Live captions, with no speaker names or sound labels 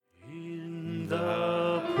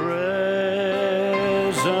the presence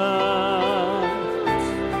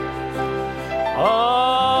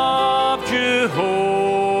of Jehovah,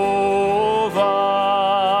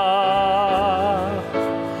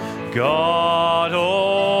 God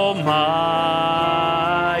Almighty,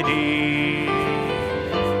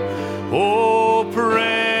 O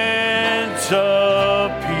Prince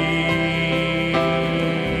of Peace,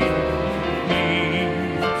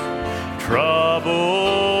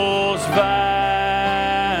 troubles vanish,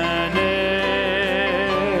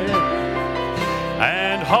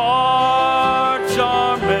 and hearts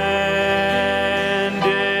are mended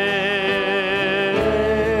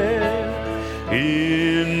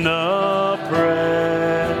in the presence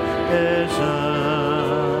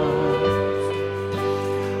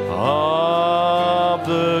of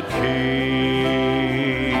the King.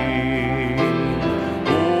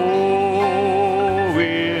 Oh,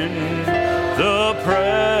 in the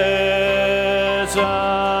presence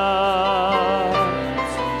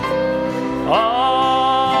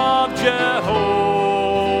of Jehovah,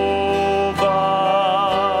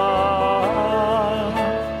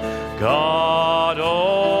 God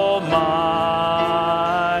Almighty,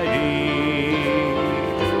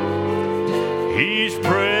 He's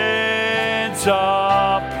Prince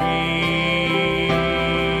of Peace,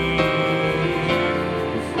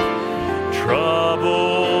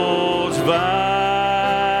 troubles vanish,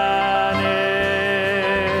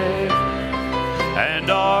 and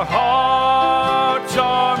our hearts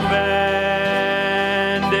are mended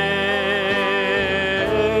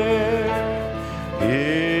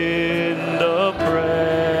in the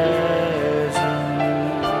presence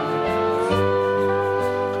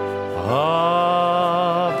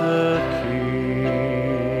of the King.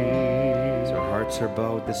 As our hearts are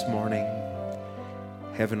bowed this morning,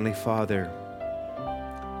 Heavenly Father,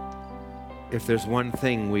 if there's one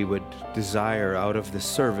thing we would desire out of the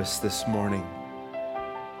service this morning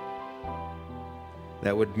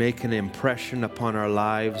that would make an impression upon our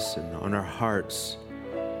lives and on our hearts,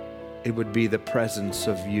 it would be the presence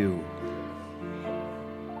of you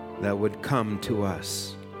that would come to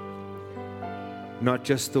us. Not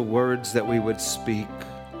just the words that we would speak,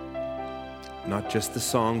 not just the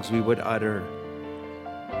songs we would utter,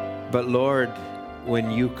 but Lord,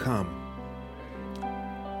 when you come,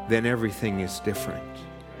 then everything is different.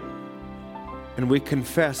 And we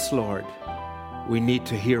confess, Lord, we need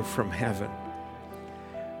to hear from heaven.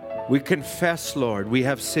 We confess, Lord, we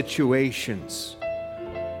have situations,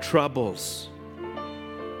 troubles,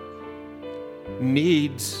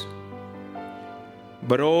 needs.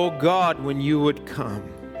 But oh God, when you would come,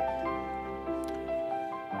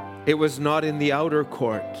 it was not in the outer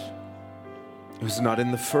court. It was not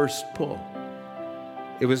in the first pull.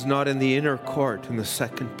 It was not in the inner court in the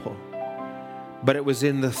second pull. But it was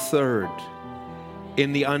in the third,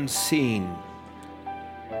 in the unseen.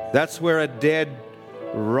 That's where a dead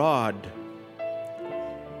rod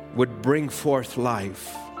would bring forth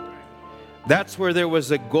life. That's where there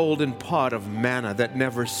was a golden pot of manna that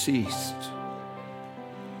never ceased.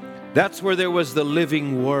 That's where there was the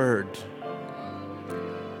living word.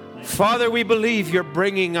 Father, we believe you're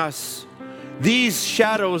bringing us. These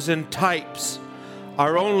shadows and types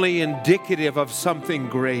are only indicative of something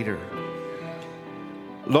greater.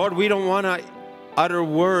 Lord, we don't want to utter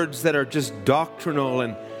words that are just doctrinal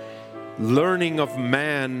and learning of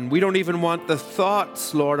man. We don't even want the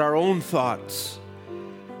thoughts, Lord, our own thoughts.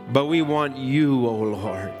 But we want you, O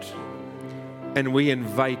Lord. And we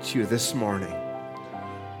invite you this morning.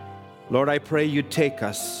 Lord, I pray you take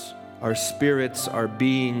us, our spirits, our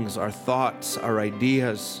beings, our thoughts, our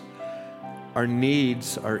ideas, our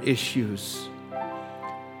needs, our issues.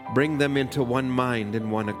 Bring them into one mind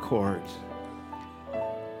and one accord.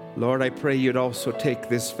 Lord, I pray you'd also take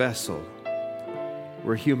this vessel.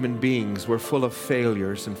 We're human beings. We're full of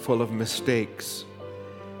failures and full of mistakes.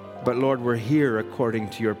 But Lord, we're here according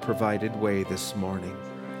to your provided way this morning.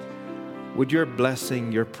 Would your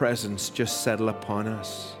blessing, your presence just settle upon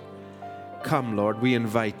us? Come, Lord, we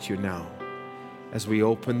invite you now. As we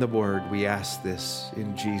open the word, we ask this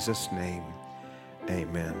in Jesus' name.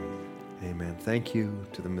 Amen. Amen. Thank you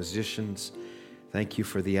to the musicians. Thank you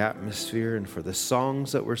for the atmosphere and for the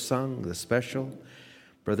songs that were sung, the special.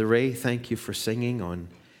 Brother Ray, thank you for singing on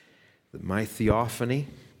my theophany.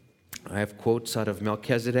 I have quotes out of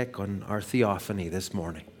Melchizedek on our theophany this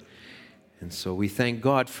morning. And so we thank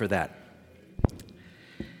God for that.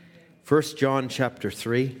 1 John chapter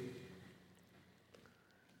 3.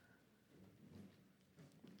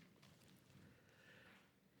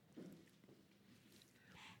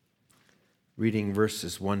 Reading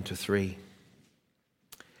verses 1 to 3.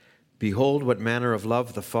 Behold, what manner of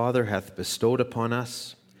love the Father hath bestowed upon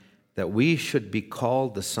us, that we should be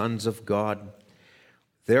called the sons of God.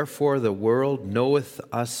 Therefore the world knoweth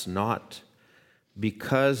us not,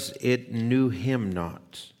 because it knew him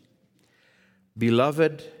not.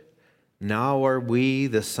 Beloved, now are we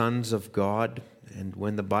the sons of God, and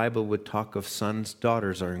when the Bible would talk of sons,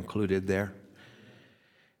 daughters are included there.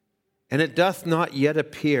 And it doth not yet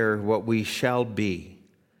appear what we shall be,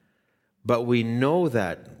 but we know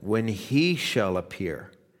that when he shall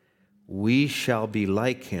appear, we shall be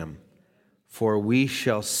like him, for we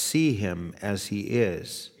shall see him as he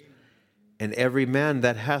is. And every man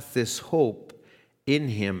that hath this hope in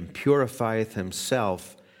him purifieth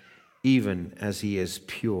himself, even as he is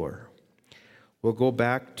pure. We'll go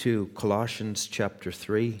back to Colossians chapter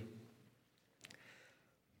 3.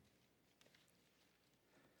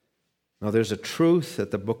 Now there's a truth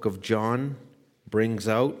that the book of John brings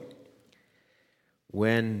out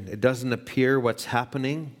when it doesn't appear what's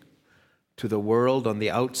happening to the world on the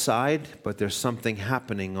outside, but there's something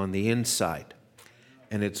happening on the inside.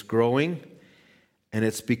 And it's growing, and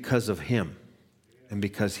it's because of him and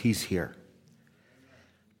because he's here.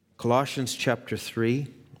 Colossians chapter 3,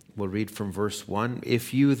 we'll read from verse 1.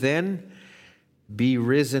 If you then be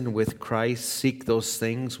risen with Christ, seek those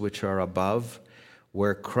things which are above,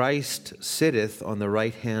 where Christ sitteth on the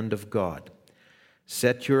right hand of God.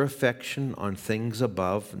 Set your affection on things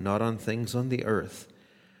above, not on things on the earth.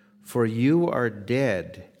 For you are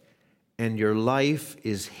dead, and your life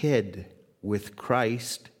is hid with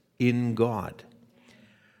Christ in God.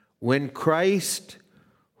 When Christ,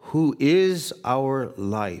 who is our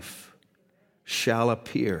life, shall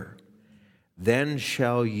appear, then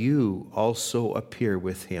shall you also appear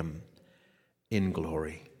with him in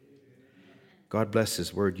glory. God bless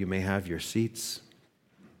his word. You may have your seats.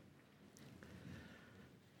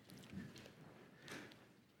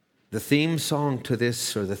 The theme song to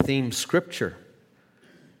this, or the theme scripture,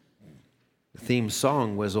 the theme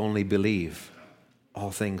song was Only Believe.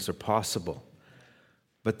 All things are possible.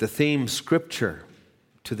 But the theme scripture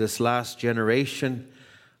to this last generation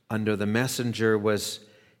under the messenger was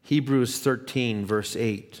Hebrews 13, verse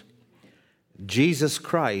 8. Jesus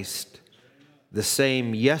Christ, the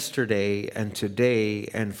same yesterday and today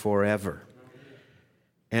and forever.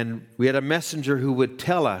 And we had a messenger who would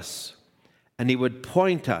tell us, and he would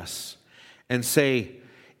point us and say,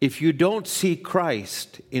 if you don't see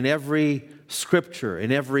Christ in every scripture,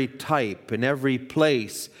 in every type, in every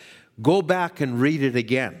place, go back and read it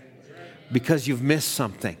again, because you've missed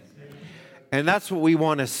something. And that's what we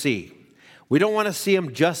want to see. We don't want to see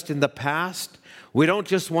him just in the past. We don't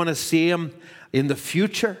just want to see him in the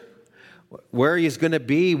future, where he's going to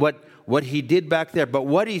be, what he did back there, but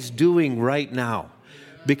what he's doing right now,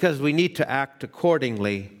 because we need to act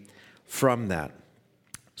accordingly from that.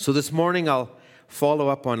 So this morning I'll follow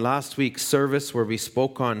up on last week's service where we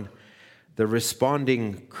spoke on the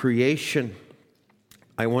responding creation.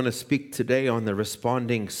 I want to speak today on the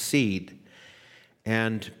responding seed.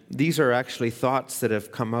 And these are actually thoughts that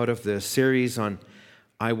have come out of the series on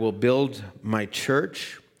I Will Build My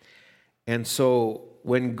Church. And so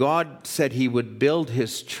when God said he would build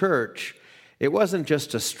his church, it wasn't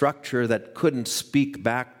just a structure that couldn't speak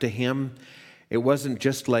back to him. It wasn't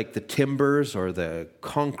just like the timbers or the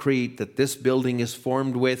concrete that this building is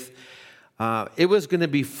formed with. It was going to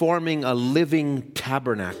be forming a living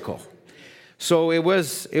tabernacle. So it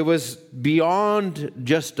was beyond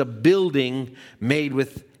just a building made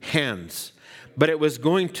with hands, but it was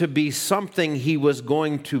going to be something he was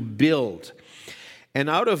going to build. And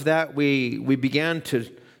out of that, we began to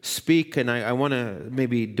speak, and I want to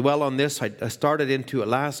maybe dwell on this. I started into it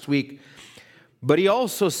last week. But he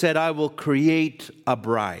also said, I will create a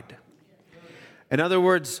bride. In other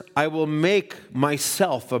words, I will make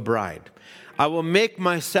myself a bride. I will make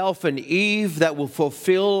myself an Eve that will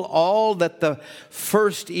fulfill all that the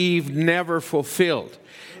first Eve never fulfilled.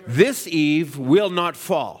 This Eve will not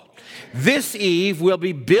fall. This Eve will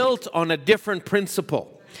be built on a different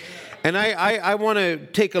principle. And I want to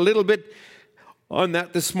take a little bit on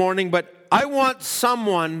that this morning, but I want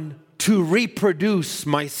someone to reproduce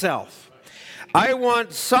myself. I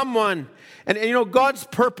want someone, and you know, God's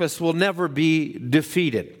purpose will never be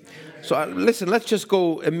defeated. So listen, let's just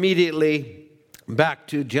go immediately back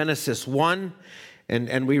to Genesis 1,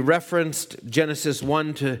 and we referenced Genesis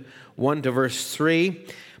 1 to verse 3.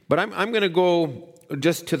 But I'm going to go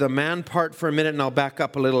just to the man part for a minute, and I'll back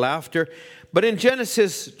up a little after. But in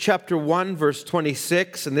Genesis chapter 1, verse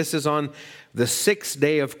 26, and this is on the 6th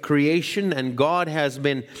day of creation, and God has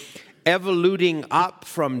been evoluting up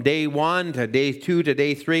from day 1 to day 2 to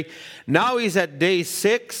day 3. Now he's at day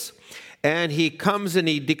 6, And he comes and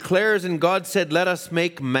he declares, and God said, let us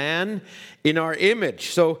make man in our image.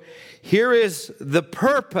 So here is the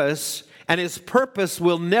purpose, and his purpose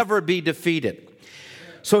will never be defeated.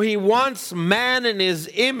 So he wants man in his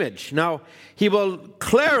image. Now, he will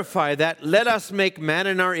clarify that, let us make man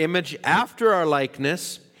in our image after our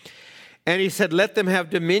likeness. And he said, let them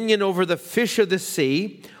have dominion over the fish of the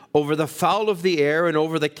sea, over the fowl of the air, and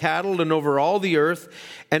over the cattle, and over all the earth,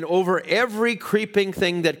 and over every creeping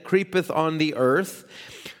thing that creepeth on the earth.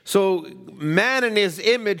 So man in his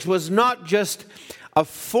image was not just a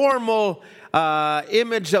formal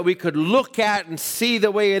image that we could look at and see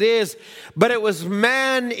the way it is, but it was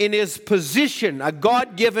man in his position, a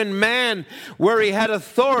God-given man where he had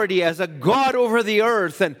authority as a God over the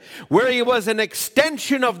earth, and where he was an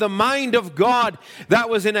extension of the mind of God that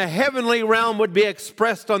was in a heavenly realm would be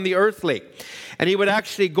expressed on the earthly. And he would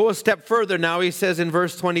actually go a step further now. He says in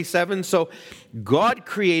verse 27, so God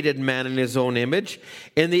created man in his own image.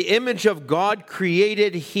 In the image of God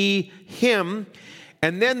created he him.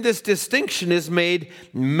 And then this distinction is made,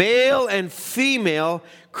 male and female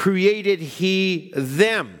created he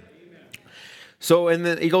them. So, and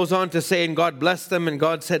then he goes on to say, and God blessed them, and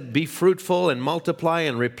God said, be fruitful and multiply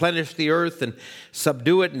and replenish the earth and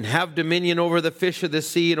subdue it and have dominion over the fish of the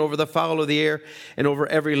sea and over the fowl of the air and over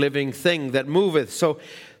every living thing that moveth. So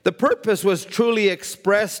the purpose was truly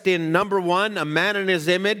expressed in number one, a man in his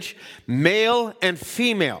image, male and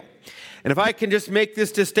female. And if I can just make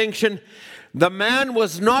this distinction, the man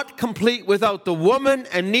was not complete without the woman,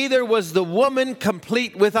 and neither was the woman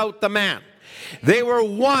complete without the man. They were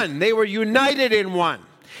one. They were united in one.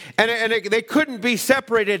 And they couldn't be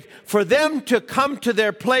separated. For them to come to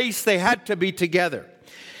their place, they had to be together.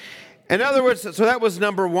 In other words, so that was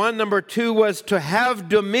number one. Number two was to have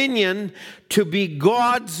dominion, to be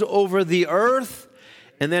gods over the earth.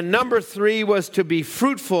 And then number three was to be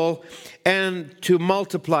fruitful and to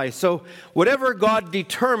multiply. So whatever God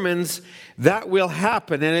determines, that will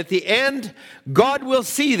happen. And at the end, God will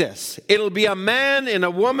see this. It'll be a man and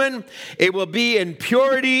a woman. It will be in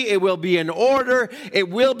purity. It will be in order. It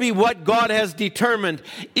will be what God has determined.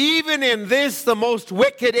 Even in this, the most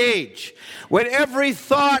wicked age, when every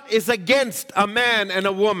thought is against a man and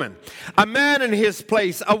a woman, a man in his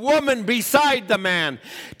place, a woman beside the man,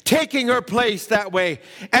 taking her place that way,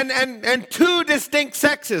 and two distinct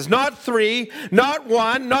sexes, not three, not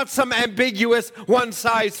one, not some ambiguous one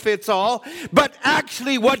size fits all, but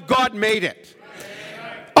actually what God made it.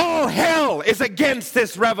 All hell is against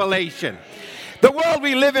this revelation. The world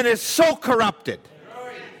we live in is so corrupted.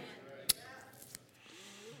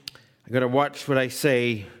 I got to watch what I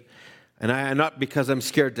say, and not because I'm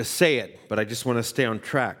scared to say it, but I just want to stay on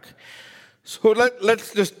track. So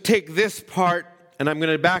let's just take this part, and I'm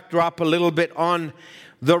going to backdrop a little bit on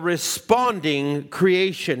the responding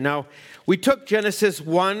creation. Now, we took Genesis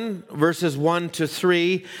 1, verses 1 to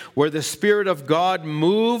 3, where the Spirit of God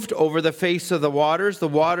moved over the face of the waters. The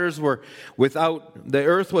waters were the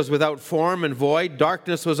earth was without form and void.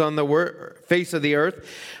 Darkness was on the face of the earth.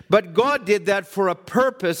 But God did that for a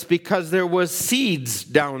purpose, because there was seeds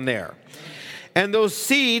down there. And those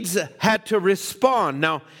seeds had to respond.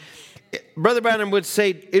 Now, Brother Branham would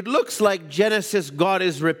say, it looks like Genesis, God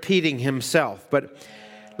is repeating himself. But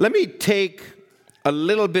let me take a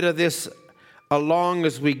little bit of this along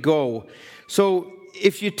as we go. So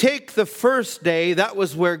if you take the first day, that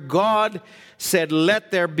was where God said,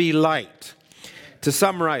 let there be light. To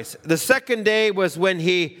summarize, the second day was when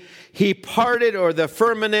he parted, or the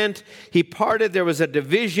firmament, he parted, there was a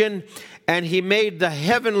division, and he made the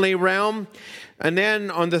heavenly realm. And then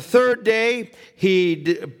on the third day,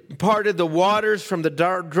 he parted the waters from the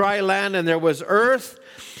dry land, and there was earth.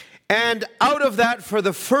 And out of that, for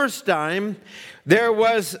the first time, there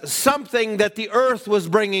was something that the earth was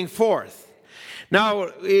bringing forth. Now,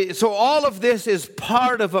 so all of this is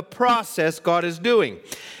part of a process God is doing.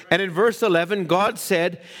 And in verse 11, God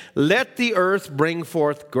said, let the earth bring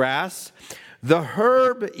forth grass, the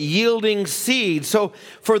herb yielding seed. So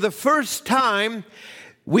for the first time,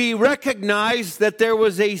 we recognize that there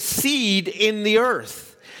was a seed in the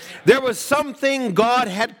earth. There was something God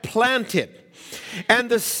had planted. And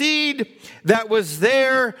the seed that was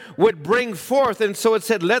there would bring forth. And so it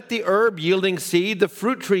said, let the herb yielding seed, the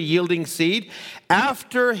fruit tree yielding seed,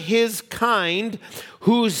 after his kind,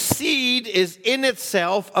 whose seed is in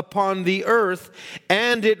itself upon the earth.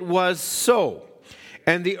 And it was so.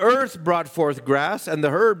 And the earth brought forth grass, and the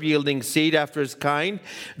herb yielding seed after his kind,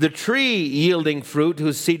 the tree yielding fruit,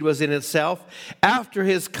 whose seed was in itself, after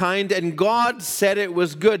his kind, and God said it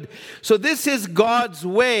was good. So this is God's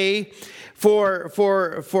way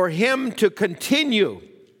for him to continue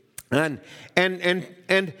And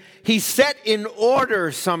he set in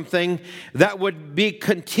order something that would be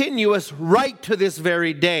continuous right to this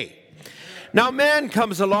very day. Now, man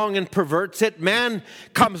comes along and perverts it. Man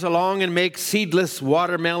comes along and makes seedless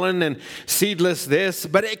watermelon and seedless this,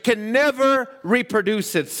 but it can never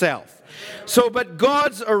reproduce itself. So, but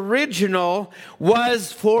God's original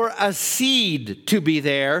was for a seed to be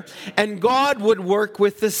there, and God would work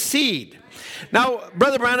with the seed. Now,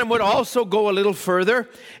 Brother Branham would also go a little further,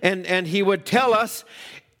 and he would tell us,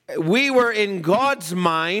 we were in God's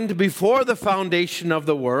mind before the foundation of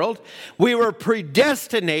the world. We were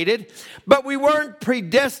predestinated, but we weren't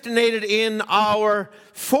predestinated in our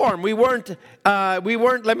form. We weren't,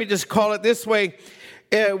 let me just call it this way.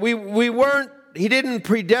 He didn't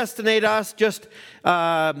predestinate us just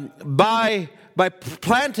by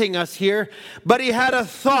planting us here, but he had a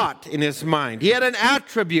thought in his mind. He had an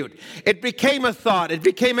attribute. It became a thought. It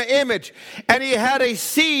became an image. And he had a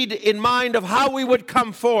seed in mind of how we would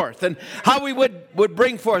come forth and how we would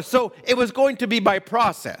bring forth. So it was going to be by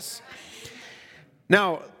process.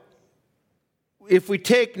 Now, if we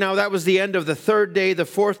take, now that was the end of the third day. The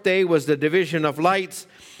fourth day was the division of lights.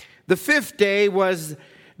 The fifth day was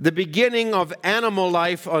the beginning of animal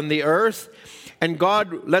life on the earth. And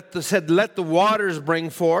God said, let the waters bring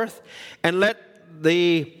forth, and let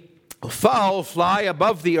the fowl fly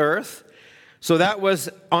above the earth. So that was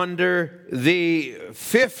under the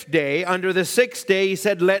fifth day. Under the sixth day, he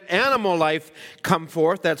said, let animal life come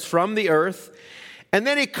forth. That's from the earth. And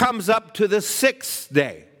then he comes up to the sixth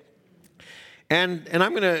day. And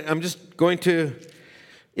I'm just going to,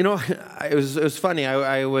 you know, it was funny.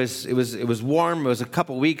 It was warm. It was a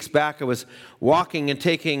couple weeks back. I was walking and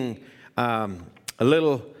taking a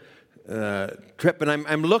little trip, and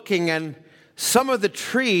I'm looking, and some of the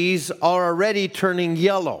trees are already turning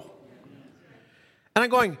yellow. And I'm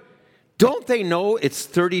going, don't they know it's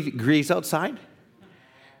 30 degrees outside?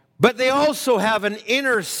 But they also have an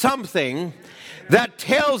inner something that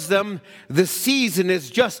tells them the season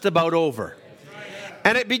is just about over.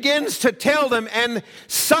 And it begins to tell them, and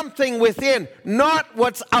something within, not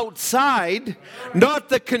what's outside, not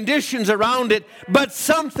the conditions around it, but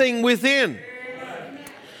something within.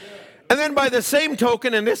 And then by the same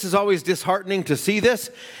token, and this is always disheartening to see this,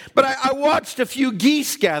 but I watched a few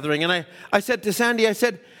geese gathering, and I said to Sandy, I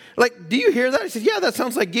said, like, do you hear that? I said, yeah, that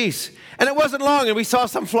sounds like geese. And it wasn't long, and we saw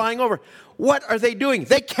some flying over. What are they doing?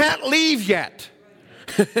 They can't leave yet.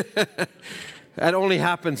 That only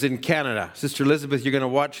happens in Canada. Sister Elizabeth, you're going to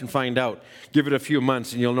watch and find out. Give it a few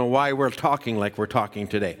months, and you'll know why we're talking like we're talking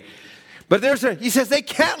today. But he says they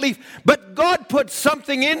can't leave, but God put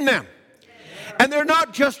something in them. And they're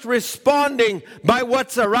not just responding by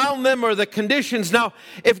what's around them or the conditions. Now,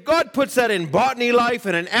 if God puts that in botany life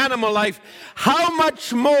and in animal life, how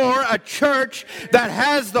much more a church that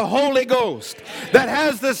has the Holy Ghost, that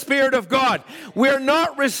has the Spirit of God? We're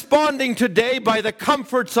not responding today by the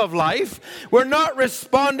comforts of life. We're not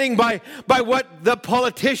responding by what the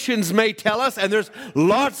politicians may tell us, and there's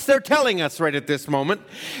lots they're telling us right at this moment.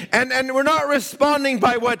 And we're not responding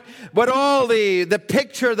by what all the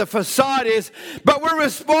picture, the facade is, but we're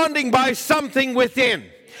responding by something within.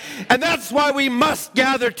 And that's why we must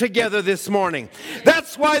gather together this morning.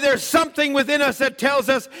 That's why there's something within us that tells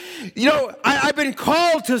us, you know, I've been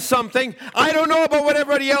called to something. I don't know about what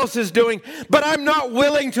everybody else is doing, but I'm not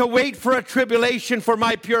willing to wait for a tribulation for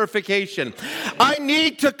my purification. I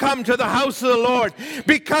need to come to the house of the Lord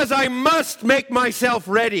because I must make myself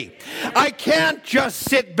ready. I can't just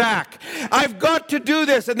sit back. I've got to do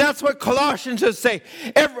this. And that's what Colossians would say,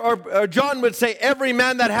 or John would say, every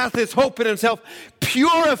man that hath his hope in himself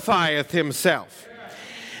purifieth himself.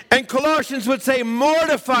 And Colossians would say,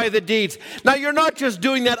 mortify the deeds. Now, you're not just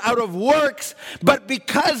doing that out of works, but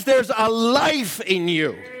because there's a life in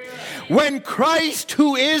you. When Christ,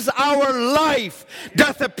 who is our life,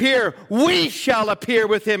 doth appear, we shall appear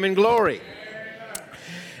with him in glory.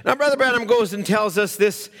 Now, Brother Branham goes and tells us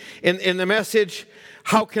this in the message,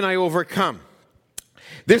 how can I overcome?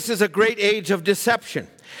 This is a great age of deception.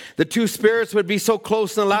 The two spirits would be so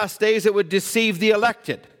close in the last days it would deceive the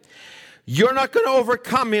elected. You're not going to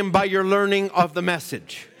overcome him by your learning of the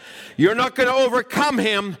message. You're not going to overcome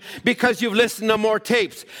him because you've listened to more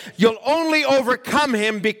tapes. You'll only overcome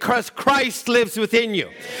him because Christ lives within you.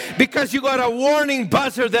 Because you got a warning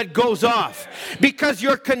buzzer that goes off. Because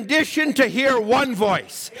you're conditioned to hear one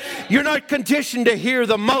voice. You're not conditioned to hear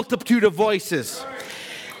the multitude of voices.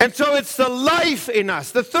 And so it's the life in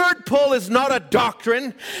us. The third pull is not a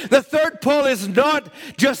doctrine. The third pull is not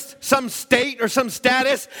just some state or some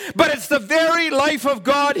status, but it's the very life of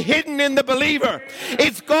God hidden in the believer.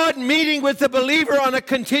 It's God meeting with the believer on a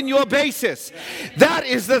continual basis. That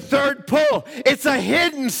is the third pull. It's a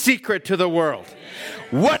hidden secret to the world.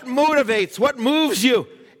 What motivates, what moves you?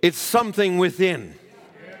 It's something within.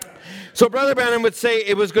 So Brother Branham would say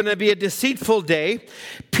it was going to be a deceitful day.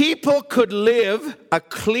 People could live a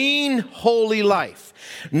clean, holy life.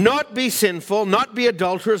 Not be sinful, not be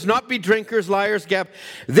adulterers, not be drinkers, liars,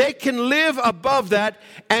 they can live above that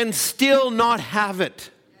and still not have it.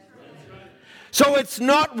 So it's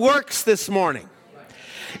not works this morning.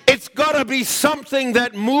 It's got to be something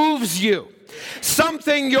that moves you.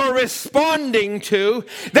 Something you're responding to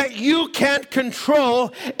that you can't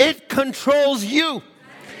control. It controls you.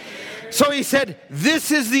 So he said,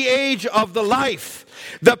 this is the age of the life.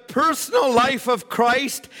 The personal life of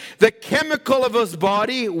Christ, the chemical of his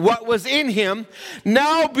body, what was in him,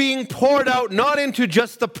 now being poured out not into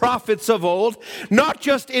just the prophets of old, not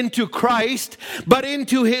just into Christ, but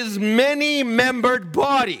into his many-membered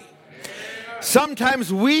body.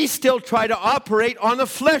 Sometimes we still try to operate on the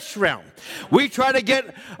flesh realm. We try to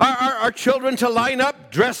get our children to line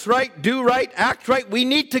up, dress right, do right, act right. We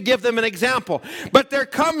need to give them an example. But there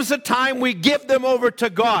comes a time we give them over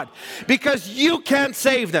to God because you can't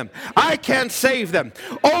save them. I can't save them.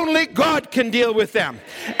 Only God can deal with them.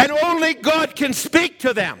 And only God can speak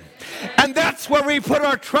to them. And that's where we put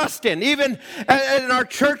our trust in. Even in our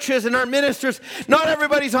churches and our ministers, not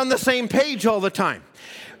everybody's on the same page all the time.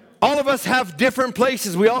 All of us have different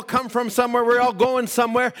places. We all come from somewhere. We're all going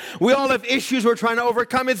somewhere. We all have issues we're trying to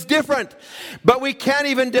overcome. It's different. But we can't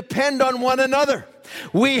even depend on one another.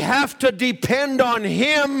 We have to depend on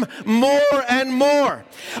him more and more.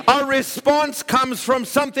 Our response comes from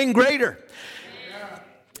something greater.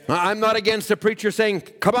 I'm not against a preacher saying,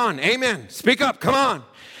 come on, amen, speak up, come on.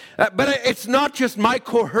 But it's not just my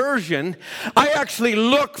coercion. I actually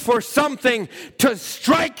look for something to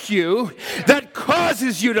strike you that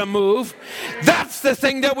causes you to move. That's the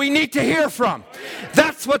thing that we need to hear from.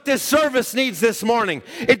 That's what this service needs this morning.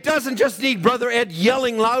 It doesn't just need Brother Ed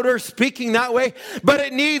yelling louder, speaking that way, but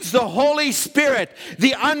it needs the Holy Spirit,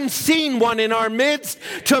 the unseen one in our midst,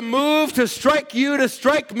 to move, to strike you, to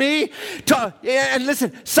strike me. And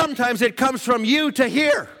listen, sometimes it comes from you to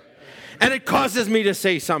hear. And it causes me to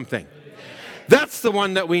say something. That's the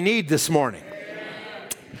one that we need this morning.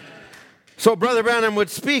 So Brother Branham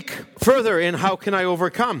would speak further in how can I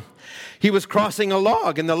overcome. He was crossing a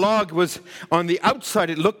log, and the log was on the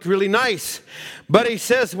outside. It looked really nice. But he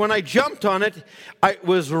says, when I jumped on it, it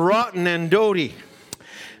was rotten and doty.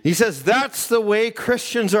 He says, that's the way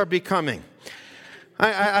Christians are becoming.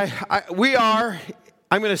 We are,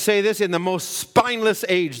 I'm going to say this, in the most spineless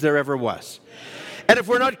age there ever was. And if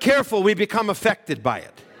we're not careful, we become affected by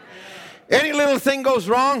it. Any little thing goes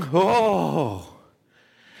wrong, oh.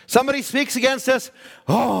 Somebody speaks against us,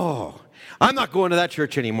 oh. I'm not going to that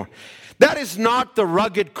church anymore. That is not the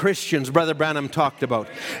rugged Christians Brother Branham talked about.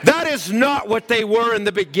 That is not what they were in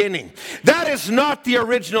the beginning. That is not the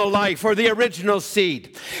original life or the original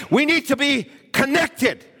seed. We need to be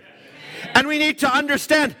connected. And we need to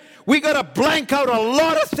understand we got to blank out a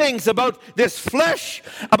lot of things about this flesh,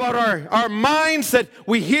 about our minds that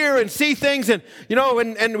we hear and see things and,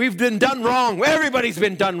 and we've been done wrong. Everybody's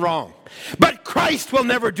been done wrong. But Christ will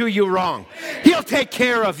never do you wrong. He'll take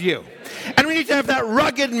care of you. And we need to have that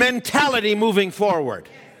rugged mentality moving forward.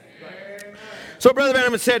 So Brother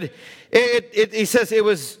Branham said, he says it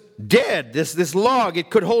was dead, this log.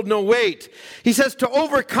 It could hold no weight. He says to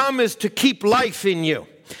overcome is to keep life in you.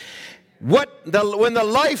 When the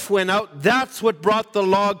life went out, that's what brought the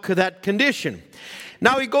log to that condition.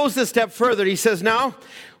 Now he goes a step further. He says, now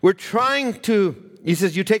we're he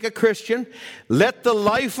says, you take a Christian, let the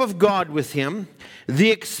life of God with him,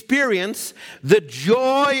 the experience, the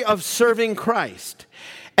joy of serving Christ,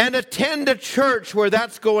 and attend a church where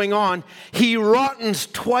that's going on, he rottens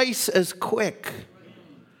twice as quick.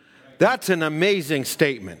 That's an amazing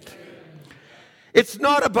statement. It's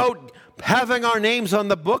not about having our names on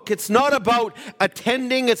the book. It's not about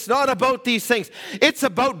attending. It's not about these things. It's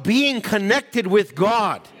about being connected with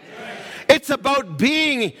God. It's about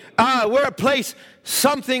being, we're a place,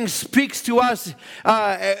 something speaks to us,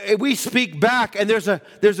 we speak back, and there's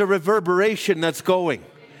a reverberation that's going.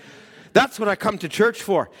 That's what I come to church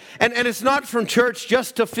for. And it's not from church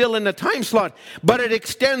just to fill in a time slot, but it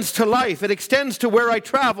extends to life. It extends to where I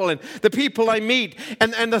travel and the people I meet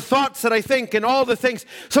and the thoughts that I think and all the things.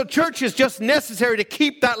 So church is just necessary to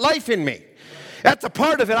keep that life in me. That's a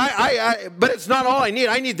part of it. But it's not all I need.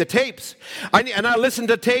 I need the tapes. And I listen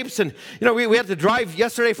to tapes. And, we had to drive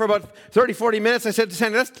yesterday for about 30, 40 minutes. I said to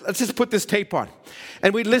Sandy, let's just put this tape on.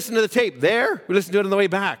 And we'd listen to the tape there. We listened to it on the way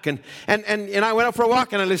back. And I went out for a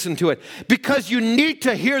walk and I listened to it. Because you need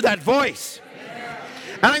to hear that voice.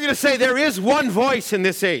 And I'm going to say there is one voice in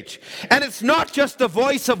this age. And it's not just the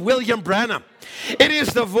voice of William Branham. It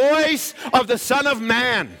is the voice of the Son of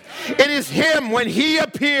Man. It is Him when He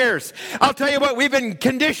appears. I'll tell you what, we've been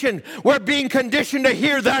conditioned. We're being conditioned to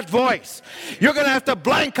hear that voice. You're going to have to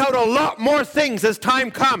blank out a lot more things as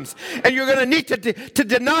time comes. And you're going to need to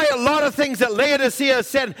deny a lot of things that Laodicea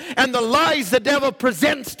said and the lies the devil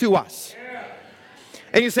presents to us.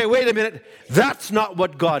 And you say, wait a minute, that's not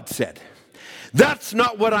what God said. That's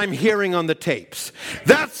not what I'm hearing on the tapes.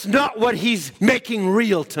 That's not what He's making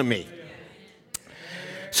real to me.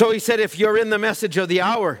 So he said, if you're in the message of the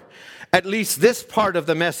hour, at least this part of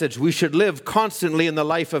the message, we should live constantly in the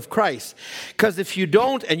life of Christ. Because if you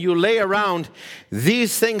don't and you lay around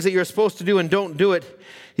these things that you're supposed to do and don't do it,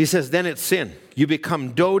 he says, then it's sin. You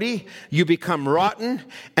become doty, you become rotten,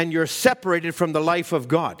 and you're separated from the life of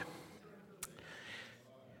God.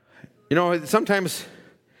 Sometimes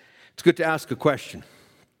it's good to ask a question.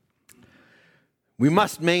 We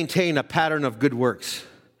must maintain a pattern of good works.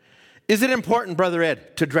 Is it important, Brother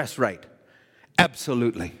Ed, to dress right?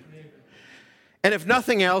 Absolutely. And if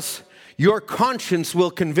nothing else, your conscience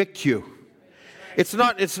will convict you. It's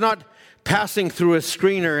not passing through a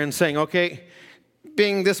screener and saying, okay,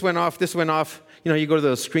 bing, this went off. You go to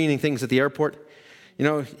those screening things at the airport.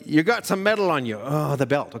 You got some metal on you. Oh, the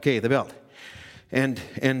belt. Okay, the belt. And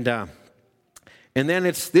then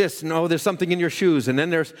it's this. No, there's something in your shoes. And then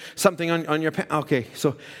there's something on your pants. Okay,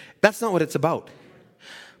 so that's not what it's about.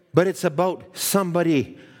 But it's about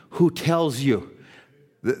somebody who tells you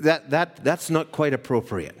that's not quite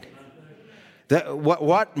appropriate.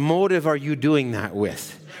 What motive are you doing that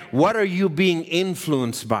with? What are you being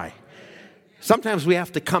influenced by? Sometimes we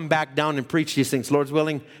have to come back down and preach these things. Lord's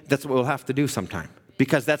willing, that's what we'll have to do sometime.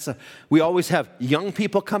 Because we always have young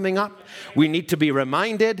people coming up. We need to be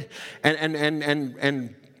reminded.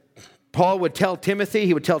 And Paul would tell Timothy,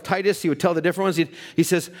 he would tell Titus, he would tell the different ones. He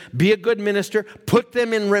says, be a good minister. Put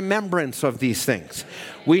them in remembrance of these things.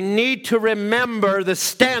 We need to remember the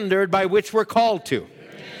standard by which we're called to.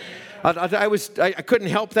 I couldn't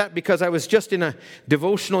help that because I was just in a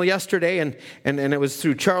devotional yesterday, and it was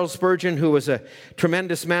through Charles Spurgeon, who was a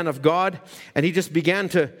tremendous man of God, and he just began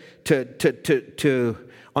to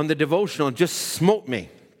on the devotional, just smote me.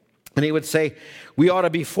 And he would say, we ought to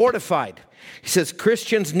be fortified. He says,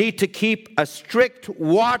 Christians need to keep a strict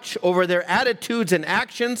watch over their attitudes and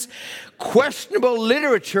actions. Questionable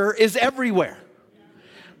literature is everywhere.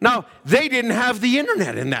 Now, they didn't have the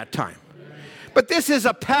internet in that time. But this is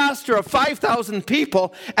a pastor of 5,000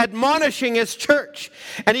 people admonishing his church.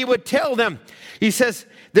 And he would tell them, he says,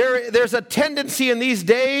 there's a tendency in these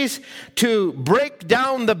days to break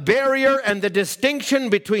down the barrier and the distinction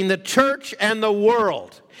between the church and the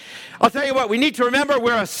world. I'll tell you what, we need to remember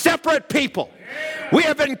we're a separate people. We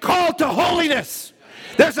have been called to holiness.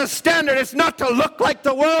 There's a standard. It's not to look like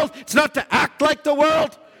the world. It's not to act like the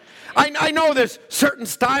world. I know there's certain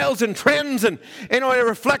styles and trends, and it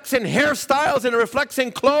reflects in hairstyles and it reflects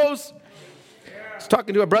in clothes. I was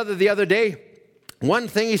talking to a brother the other day. One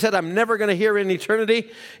thing he said I'm never going to hear in eternity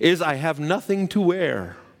is, I have nothing to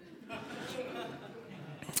wear.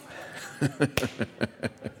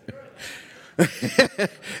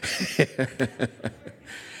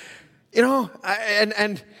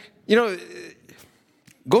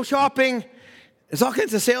 Go shopping. There's all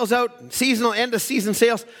kinds of sales out, seasonal, end of season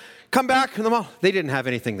sales. Come back from the mall. They didn't have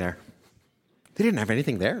anything there. They didn't have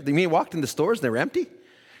anything there. They mean walked in the stores and they were empty?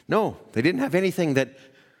 No, they didn't have anything that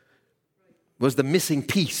was the missing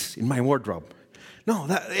piece in my wardrobe. No,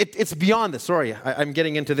 it's beyond this. Sorry, I'm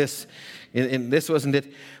getting into this. This wasn't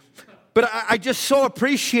it. But I just so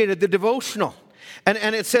appreciated the devotional.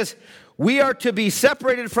 And it says, we are to be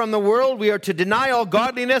separated from the world. We are to deny all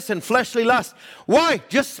godliness and fleshly lust. Why?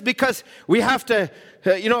 Just because we have to,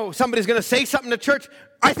 somebody's going to say something to church?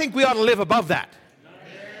 I think we ought to live above that.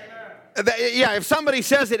 Yeah, if somebody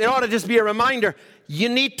says it, it ought to just be a reminder. You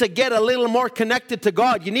need to get a little more connected to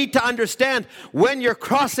God. You need to understand when you're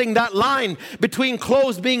crossing that line between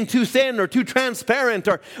clothes being too thin or too transparent,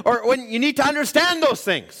 or when you need to understand those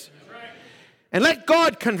things. And let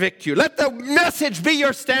God convict you. Let the message be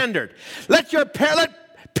your standard. Let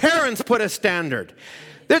parents put a standard.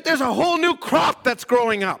 There's a whole new crop that's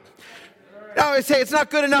growing up. Now I say it's not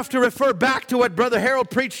good enough to refer back to what Brother Harold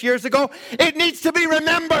preached years ago. It needs to be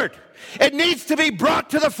remembered. It needs to be brought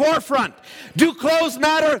to the forefront. Do clothes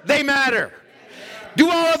matter? They matter. Do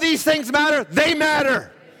all of these things matter? They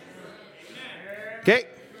matter. Okay?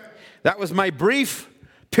 That was my brief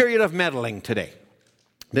period of meddling today.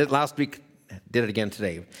 Did it last week, did it again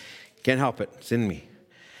today. Can't help it. It's in me.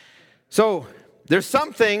 So, there's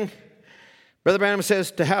something, Brother Branham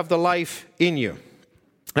says, to have the life in you.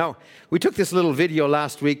 Now, we took this little video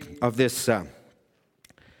last week of this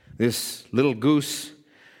little goose,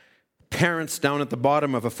 parents down at the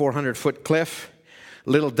bottom of a 400-foot cliff,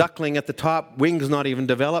 little duckling at the top, wings not even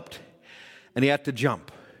developed, and he had to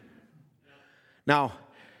jump. Now,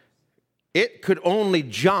 it could only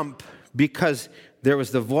jump because there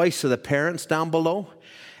was the voice of the parents down below,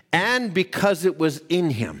 and because it was in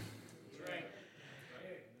him.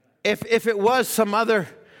 If it was some other,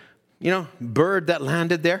 bird that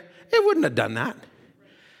landed there, it wouldn't have done that.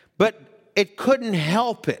 But it couldn't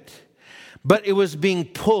help it. But it was being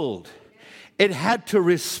pulled. It had to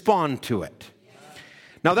respond to it.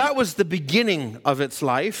 Now that was the beginning of its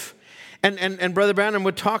life. And Brother Branham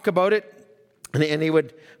would talk about it. And he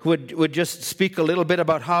would just speak a little bit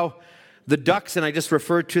about how the ducks, and I just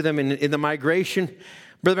referred to them in the migration.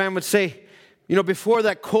 Brother Branham would say, before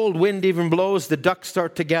that cold wind even blows, the ducks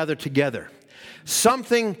start to gather together.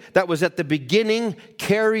 Something that was at the beginning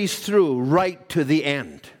carries through right to the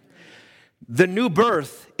end. The new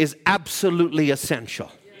birth is absolutely essential.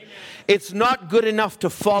 It's not good enough to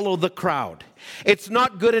follow the crowd. It's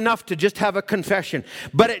not good enough to just have a confession,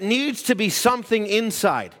 but it needs to be something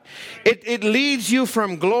inside. It leads you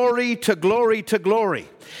from glory to glory to glory.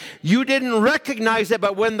 You didn't recognize it,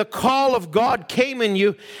 but when the call of God came in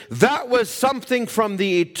you, that was something from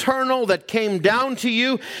the eternal that came down to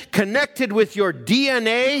you, connected with your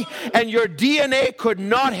DNA, and your DNA could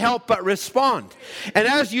not help but respond. And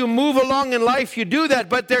as you move along in life, you do that,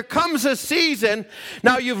 but there comes a season,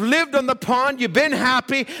 now you've lived on the pond, you've been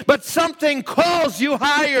happy, but something calls you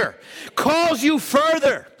higher, calls you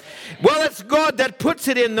further. Well, it's God that puts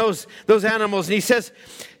it in those animals. And he says,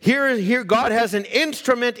 here God has an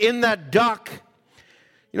instrument in that duck.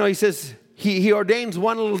 He says, he ordains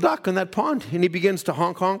one little duck in that pond. And he begins to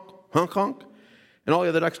honk, honk, honk, honk. And all the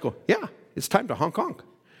other ducks go, yeah, it's time to honk, honk.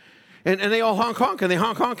 And they all honk, honk, and they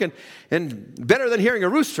honk, honk. And better than hearing a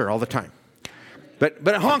rooster all the time.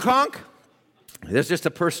 But honk, honk, there's just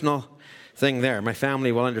a personal thing there. My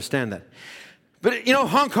family will understand that. But,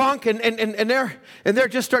 honk, honk, and they're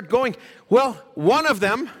just start going. Well, one of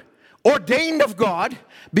them, ordained of God,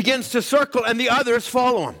 begins to circle, and the others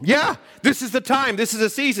follow him. Yeah, this is the time. This is a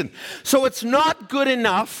season. So it's not good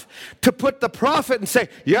enough to put the prophet and say,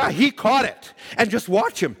 yeah, he caught it, and just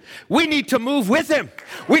watch him. We need to move with him.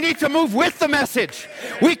 We need to move with the message.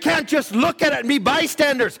 We can't just look at it and be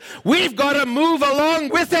bystanders. We've got to move along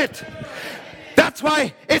with it. That's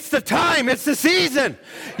why it's the time, it's the season.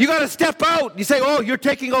 You got to step out. You say, oh, you're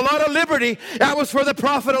taking a lot of liberty. That was for the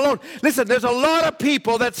prophet alone. Listen, there's a lot of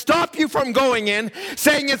people that stop you from going in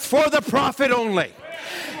saying it's for the prophet only.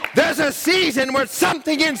 There's a season where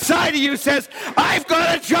something inside of you says, I've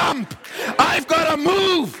got to jump. I've got to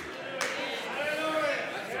move.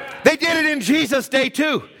 They did it in Jesus' day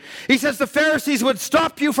too. He says the Pharisees would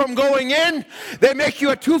stop you from going in. They make you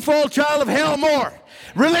a twofold child of hell more.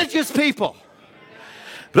 Religious people.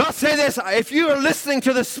 But I'll say this, if you are listening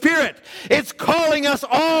to the Spirit, it's calling us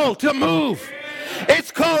all to move. It's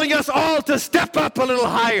calling us all to step up a little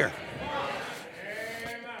higher.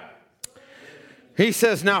 He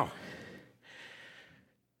says now,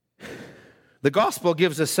 the gospel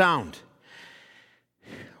gives a sound.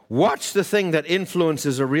 Watch the thing that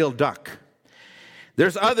influences a real duck.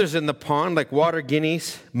 There's others in the pond, like water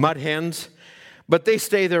guineas, mud hens, but they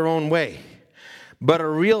stay their own way. But a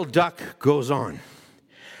real duck goes on.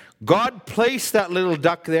 God placed that little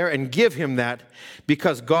duck there and give him that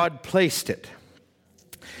because God placed it.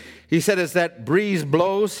 He said as that breeze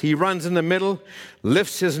blows, he runs in the middle,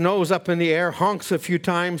 lifts his nose up in the air, honks a few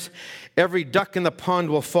times. Every duck in the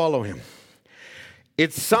pond will follow him.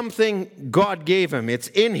 It's something God gave him. It's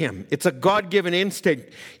in him. It's a God-given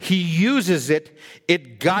instinct. He uses it.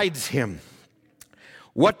 It guides him.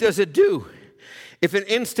 What does it do? If an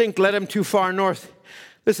instinct led him too far north,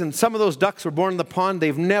 listen, some of those ducks were born in the pond.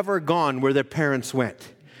 They've never gone where their parents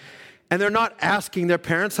went. And they're not asking their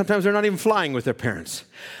parents. Sometimes they're not even flying with their parents.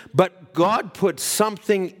 But God put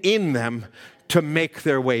something in them to make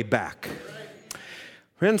their way back.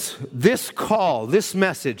 Friends, this call, this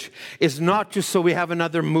message is not just so we have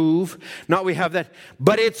another move, not we have that,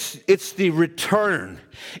 but it's the return.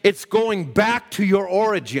 It's going back to your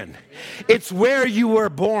origin. It's where you were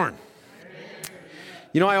born.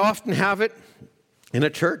 I often have it in a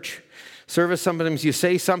church service. Sometimes you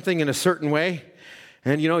say something in a certain way,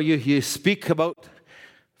 and you speak about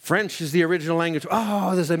French is the original language.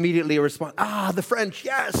 Oh, there's immediately a response. The French,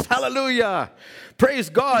 yes, hallelujah. Praise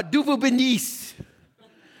God, Dieu vous bénisse.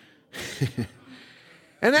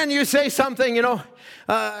 And then you say something, about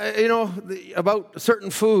certain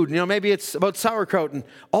food. Maybe it's about sauerkraut, and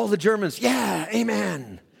all the Germans, yeah,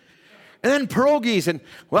 amen. And then pierogies, and,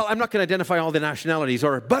 I'm not going to identify all the nationalities,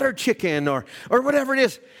 or butter chicken, or whatever it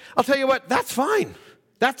is. I'll tell you what, that's fine.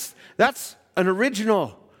 That's an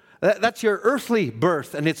original. That's your earthly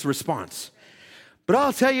birth and its response. But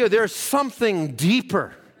I'll tell you, there's something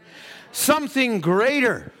deeper, something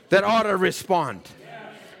greater that ought to respond.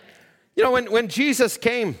 When Jesus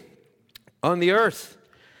came on the earth,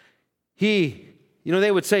 they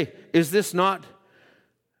would say, is this not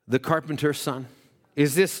the carpenter's son?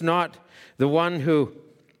 Is this not the one who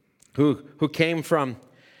came from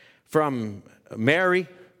Mary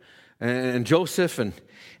and Joseph?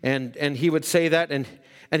 And he would say that,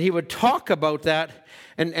 and he would talk about that,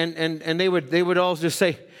 and they would all just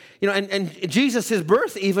say, and Jesus'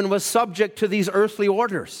 birth even was subject to these earthly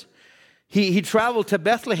orders. He traveled to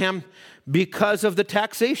Bethlehem because of the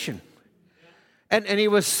taxation. And he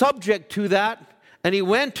was subject to that, and he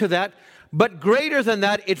went to that. But greater than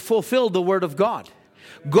that, it fulfilled the word of God.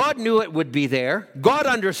 God knew it would be there. God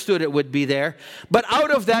understood it would be there. But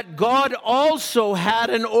out of that, God also had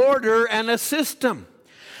an order and a system.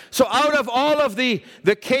 So out of all of the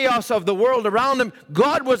chaos of the world around him,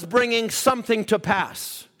 God was bringing something to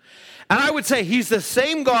pass. And I would say he's the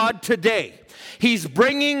same God today. He's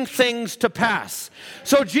bringing things to pass.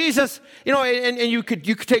 So Jesus, and you could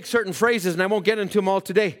take certain phrases, and I won't get into them all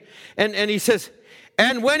today. And he says,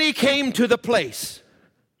 and when he came to the place,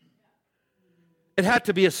 it had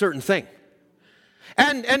to be a certain thing.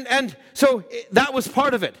 And so that was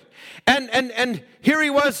part of it. And here he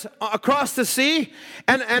was across the sea,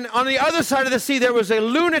 and on the other side of the sea there was a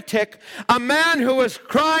lunatic, a man who was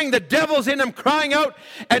crying, the devil's in him crying out,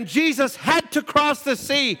 and Jesus had to cross the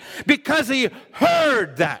sea because he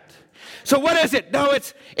heard that. So what is it? No,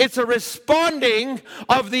 it's a responding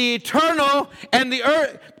of the eternal and the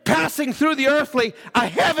earth passing through the earthly, a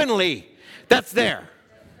heavenly that's there.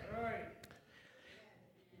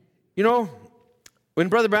 When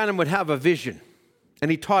Brother Branham would have a vision, and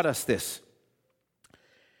he taught us this,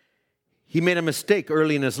 he made a mistake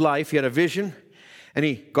early in his life. He had a vision,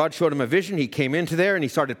 and God showed him a vision. He came into there, and he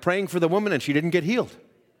started praying for the woman, and she didn't get healed.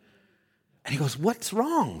 And he goes, what's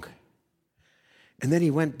wrong? And then he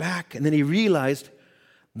went back, and then he realized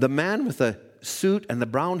the man with the suit and the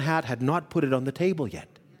brown hat had not put it on the table yet.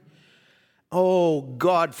 Oh,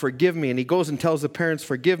 God, forgive me. And he goes and tells the parents,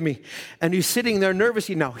 forgive me. And he's sitting there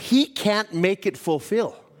nervously. Now, he can't make it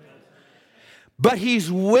fulfill. But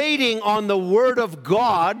he's waiting on the word of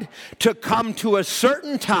God to come to a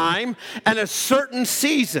certain time and a certain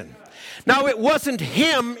season. Now, it wasn't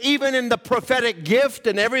him, even in the prophetic gift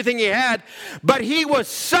and everything he had, but he was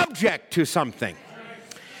subject to something.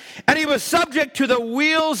 And he was subject to the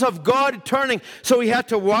wheels of God turning. So he had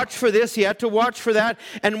to watch for this, he had to watch for that.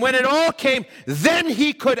 And when it all came, then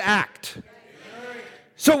he could act.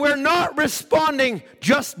 So we're not responding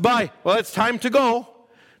just by, it's time to go.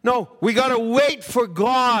 No, we got to wait for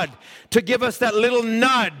God to give us that little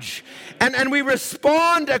nudge. And we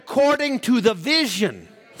respond according to the vision.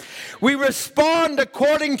 We respond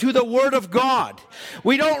according to the word of God.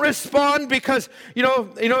 We don't respond because,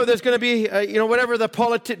 there's going to be, whatever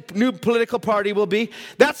the new political party will be.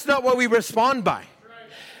 That's not what we respond by.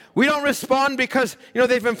 We don't respond because,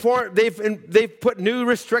 they've put new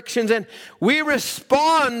restrictions in. We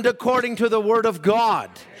respond according to the word of God.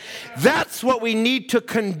 That's what we need to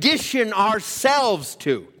condition ourselves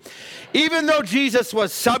to. Even though Jesus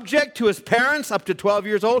was subject to his parents up to 12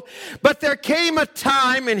 years old, but there came a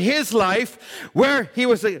time in his life where he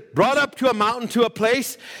was brought up to a mountain, to a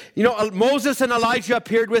place. Moses and Elijah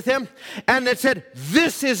appeared with him, and it said,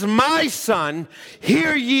 "This is my son,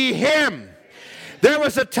 hear ye him." There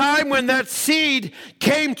was a time when that seed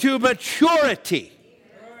came to maturity.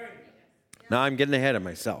 Now I'm getting ahead of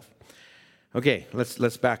myself. Okay,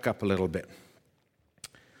 let's back up a little bit.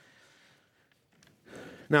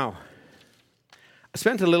 Now, I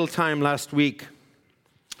spent a little time last week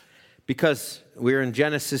because we're in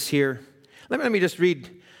Genesis here. Let me just read,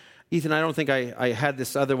 Ethan, I don't think I had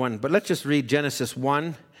this other one, but let's just read Genesis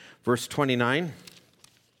 1, verse 29.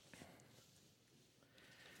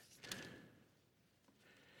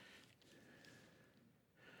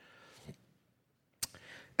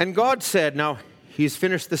 And God said, now he's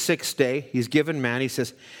finished the sixth day, he's given man, he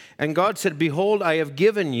says, and God said, behold, I have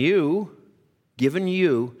given you,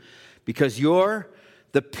 because you're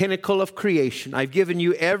the pinnacle of creation. I've given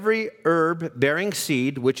you every herb bearing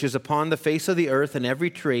seed, which is upon the face of the earth, and every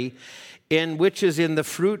tree, which is the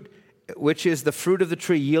fruit of the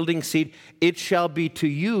tree yielding seed. It shall be to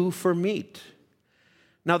you for meat.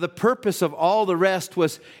 Now, the purpose of all the rest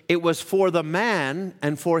was for the man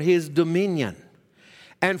and for his dominion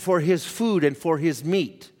and for his food and for his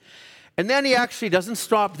meat. And then he actually doesn't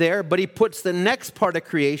stop there, but he puts the next part of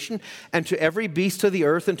creation, and to every beast of the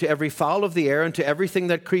earth, and to every fowl of the air, and to everything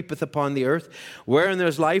that creepeth upon the earth, wherein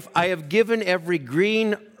there's life, I have given every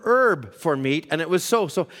green herb for meat. And it was so.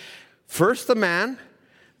 So first the man,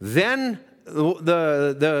 then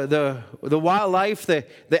the wildlife,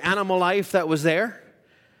 the animal life that was there.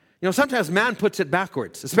 You know, sometimes man puts it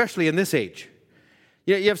backwards, especially in this age.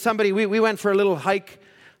 You have somebody, we went for a little hike.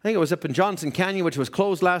 I think it was up in Johnson Canyon, which was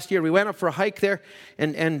closed last year. We went up for a hike there,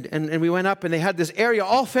 and we went up, and they had this area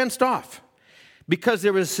all fenced off because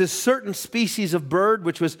there was this certain species of bird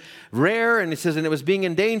which was rare, and it was being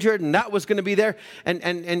endangered, and that was going to be there. And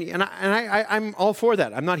I'm all for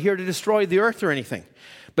that. I'm not here to destroy the earth or anything.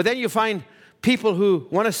 But then you find people who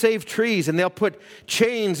want to save trees, and they'll put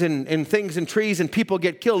chains and things in trees, and people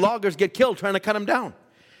get killed. Loggers get killed trying to cut them down.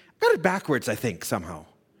 Got it backwards, I think, somehow.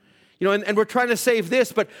 You know, and we're trying to save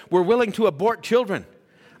this, but we're willing to abort children.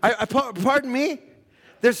 Pardon me?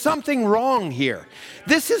 There's something wrong here.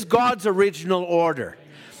 This is God's original order.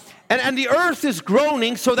 And the earth is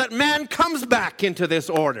groaning so that man comes back into this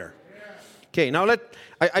order. Okay, now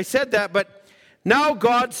I said that, but now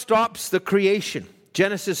God stops the creation.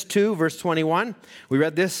 Genesis 2, verse 21. We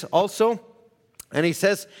read this also. And he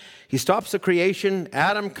says, he stops the creation.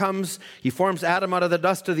 Adam comes. He forms Adam out of the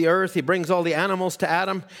dust of the earth. He brings all the animals to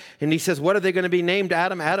Adam. And he says, what are they going to be named,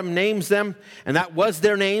 Adam? Adam names them. And that was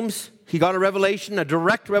their names. He got a revelation, a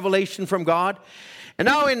direct revelation from God. And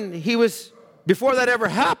now before that ever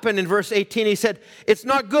happened, in verse 18, he said, it's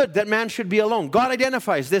not good that man should be alone. God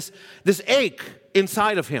identifies this ache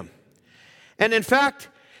inside of him. And in fact,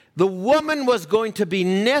 the woman was going to be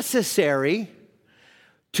necessary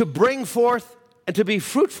to bring forth and to be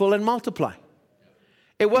fruitful and multiply.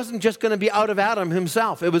 It wasn't just going to be out of Adam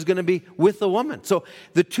himself. It was going to be with the woman. So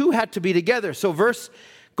the two had to be together. So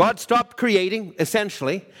God stopped creating,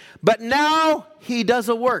 essentially. But now he does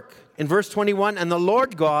a work. In verse 21, and the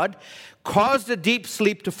Lord God caused a deep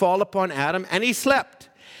sleep to fall upon Adam, and he slept.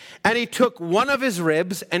 And he took one of his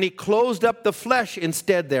ribs, and he closed up the flesh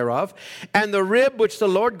instead thereof. And the rib which the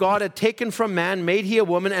Lord God had taken from man made he a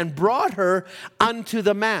woman, and brought her unto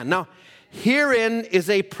the man. Now, herein is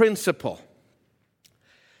a principle.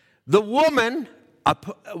 The woman,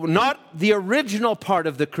 not the original part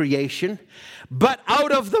of the creation, but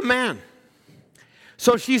out of the man.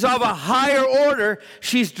 So she's of a higher order.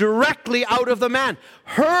 She's directly out of the man.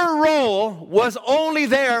 Her role was only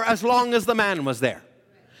there as long as the man was there.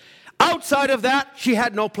 Outside of that, she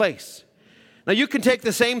had no place. Now you can take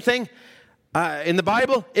the same thing in the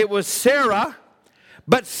Bible. It was Sarah,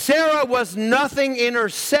 but Sarah was nothing in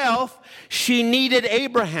herself. She needed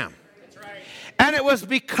Abraham. And it was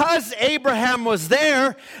because Abraham was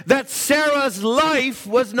there that Sarah's life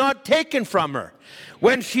was not taken from her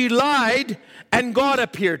when she lied and God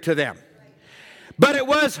appeared to them. But it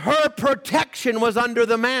was her protection was under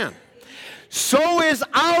the man. So is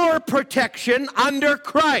our protection under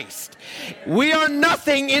Christ. We are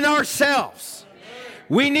nothing in ourselves.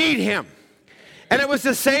 We need him. And it was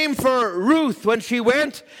the same for Ruth when she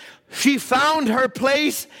went. She found her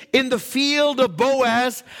place in the field of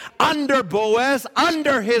Boaz,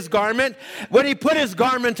 under his garment. When he put his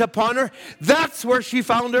garment upon her, that's where she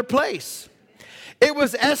found her place. It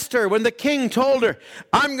was Esther when the king told her,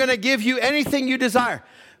 I'm going to give you anything you desire.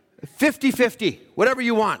 50-50, whatever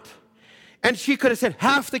you want. And she could have said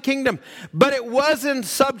half the kingdom. But it wasn't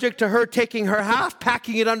subject to her taking her half,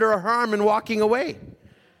 packing it under her arm and walking away.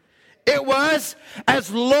 It was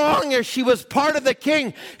as long as she was part of the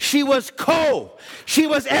king, she was She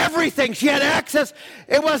was everything. She had access.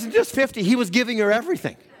 It wasn't just 50. He was giving her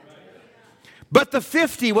everything. But the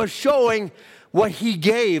 50 was showing what he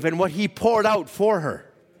gave and what he poured out for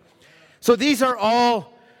her. So these are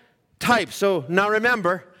all types. So now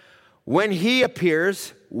remember, when he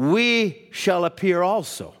appears, we shall appear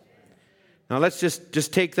also. Now let's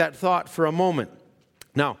just take that thought for a moment.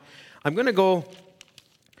 Now, I'm going to go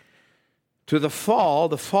to the fall.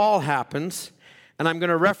 The fall happens, and I'm going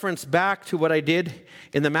to reference back to what I did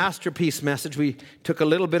in the Masterpiece message. We took a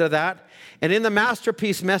little bit of that. And in the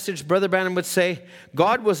Masterpiece message, Brother Branham would say,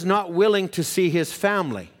 God was not willing to see his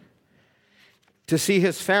family. To see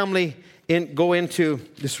his family go into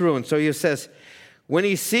this ruin. So he says, when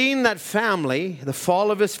he seen that family, the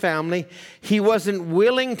fall of his family, he wasn't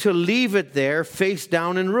willing to leave it there face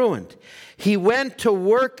down and ruined. He went to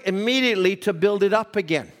work immediately to build it up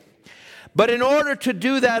again. But in order to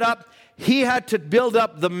do that up, he had to build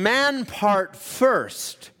up the man part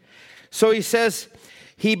first. So he says,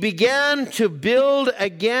 he began to build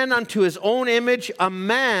again unto his own image a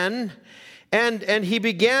man, and he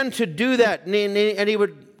began to do that. And he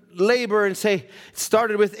would labor and say, it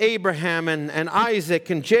started with Abraham and Isaac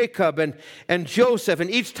and Jacob and Joseph,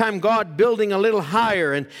 and each time God building a little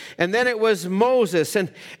higher, and then it was Moses,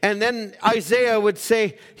 and then Isaiah would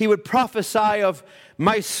say, he would prophesy of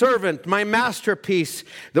my servant, my masterpiece,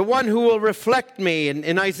 the one who will reflect me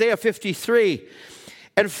in Isaiah 53.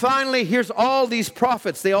 And finally, here's all these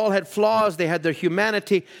prophets. They all had flaws. They had their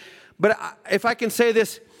humanity. But if I can say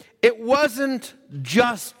this, it wasn't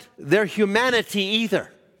just their humanity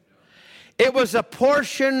either. It was a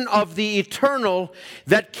portion of the eternal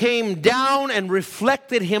that came down and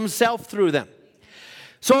reflected himself through them.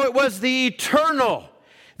 So it was the eternal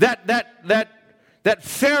that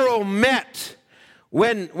Pharaoh met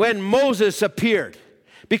when Moses appeared.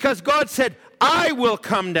 Because God said, I will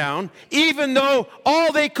come down, even though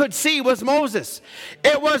all they could see was Moses.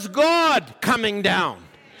 It was God coming down.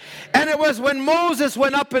 And it was when Moses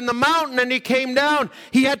went up in the mountain and he came down,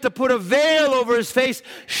 he had to put a veil over his face,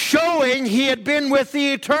 showing he had been with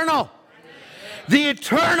the eternal. The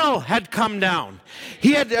eternal had come down.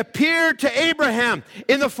 He had appeared to Abraham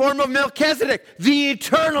in the form of Melchizedek, the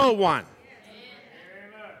eternal one.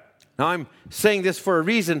 Now I'm saying this for a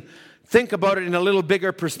reason. Think about it in a little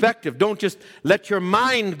bigger perspective. Don't just let your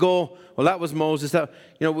mind go, well, that was Moses.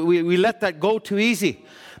 We let that go too easy.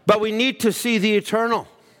 But we need to see the eternal.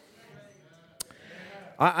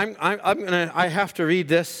 I have to read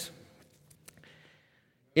this.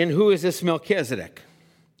 In who is this Melchizedek?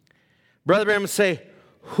 Brother Branham would say,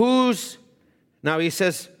 now he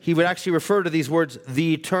says, he would actually refer to these words,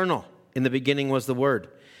 the eternal. In the beginning was the Word.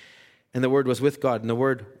 And the Word was with God, and the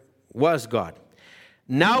Word was God.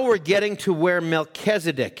 Now we're getting to where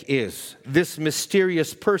Melchizedek is, this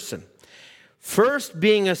mysterious person. First,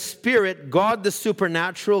 being a spirit, God the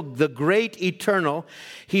supernatural, the great eternal,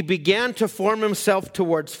 he began to form himself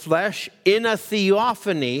towards flesh in a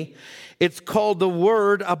theophany. It's called the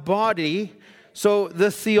Word, a body. So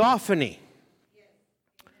the theophany.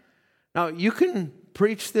 Now, you can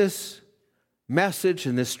preach this message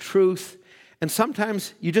and this truth, and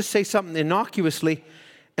sometimes you just say something innocuously,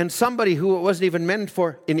 and somebody who it wasn't even meant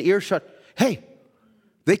for in earshot, hey,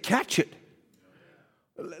 they catch it.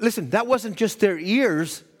 Listen, that wasn't just their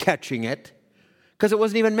ears catching it, because it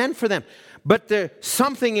wasn't even meant for them. But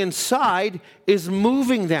something inside is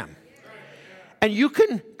moving them. And you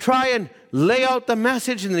can try and lay out the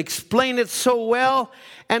message and explain it so well,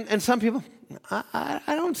 and some people, I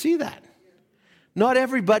don't see that. Not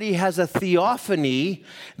everybody has a theophany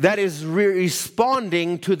that is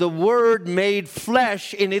responding to the Word made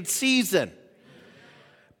flesh in its season.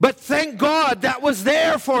 But thank God that was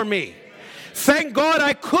there for me. Thank God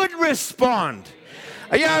I could respond.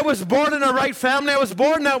 Yeah, I was born in a right family. I was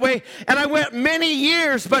born that way. And I went many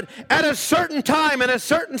years. But at a certain time, in a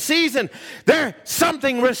certain season,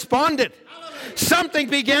 something responded. Something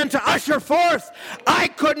began to usher forth. I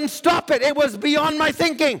couldn't stop it. It was beyond my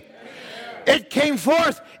thinking. It came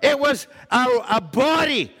forth. It was a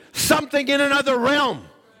body, something in another realm.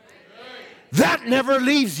 That never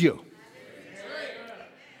leaves you.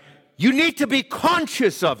 You need to be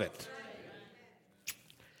conscious of it.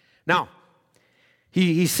 Now,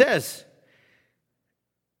 he says,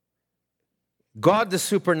 God the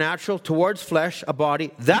supernatural towards flesh, a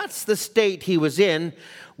body. That's the state he was in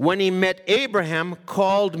when he met Abraham,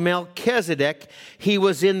 called Melchizedek. He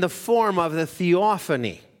was in the form of the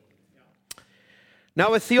theophany.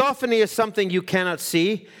 Now, a theophany is something you cannot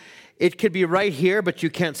see. It could be right here, but you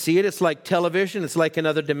can't see it. It's like television. It's like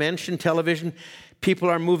another dimension, television. People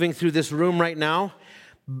are moving through this room right now.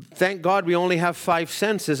 Thank God we only have 5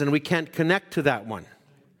 senses, and we can't connect to that one.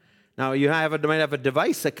 Now, you might have a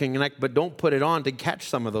device that can connect, but don't put it on to catch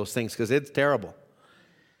some of those things, because it's terrible.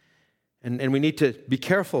 And we need to be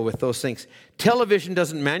careful with those things. Television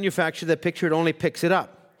doesn't manufacture the picture. It only picks it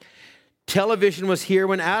up. Television was here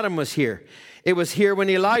when Adam was here. It was here when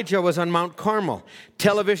Elijah was on Mount Carmel.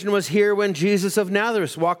 Television was here when Jesus of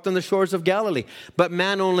Nazareth walked on the shores of Galilee. But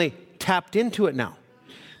man only tapped into it now.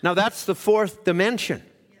 Now that's the 4th dimension.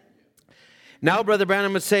 Now Brother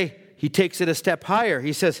Branham would say, he takes it a step higher.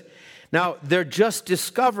 He says, now they're just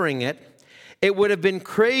discovering it. It would have been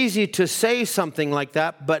crazy to say something like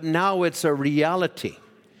that, but now it's a reality.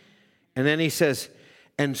 And then he says,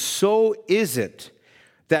 and so is it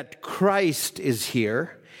that Christ is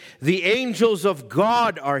here. The angels of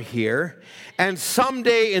God are here. And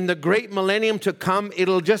someday in the great millennium to come,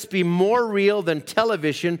 it'll just be more real than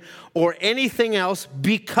television or anything else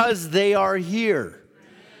because they are here.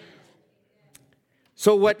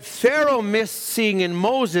 So what Pharaoh missed seeing in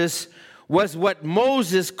Moses was what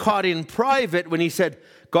Moses caught in private when he said,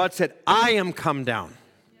 God said, I am come down.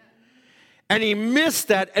 And he missed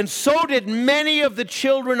that, and so did many of the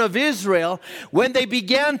children of Israel. When they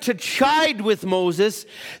began to chide with Moses,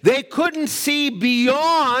 they couldn't see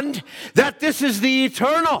beyond that this is the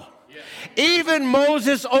eternal. Even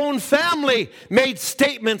Moses' own family made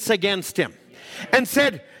statements against him and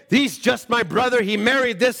said, he's just my brother, he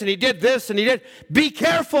married this and he did this and he did. Be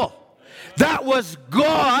careful. That was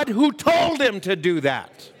God who told him to do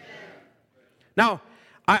that. Now,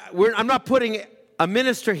 I'm not putting a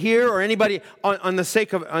minister here or anybody on the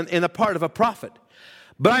sake of, in the part of a prophet.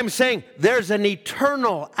 But I'm saying there's an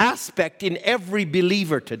eternal aspect in every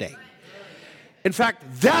believer today. In fact,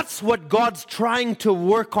 that's what God's trying to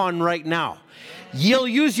work on right now. He'll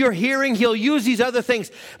use your hearing, he'll use these other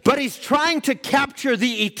things, but he's trying to capture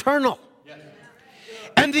the eternal.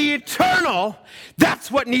 And the eternal,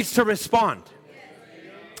 that's what needs to respond.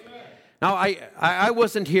 Now, I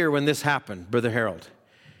wasn't here when this happened, Brother Harold.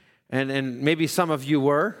 And maybe some of you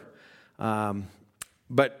were,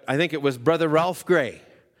 but I think it was Brother Ralph Gray,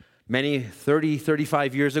 many 30,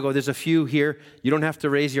 35 years ago. There's a few here. You don't have to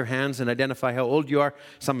raise your hands and identify how old you are.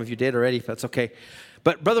 Some of you did already, that's okay.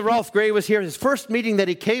 But Brother Ralph Gray was here. His first meeting that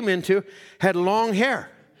he came into had long hair.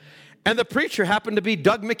 And the preacher happened to be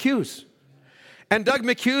Doug McHughes. And Doug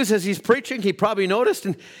McHughes, as he's preaching, he probably noticed,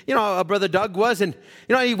 and you know how Brother Doug was, and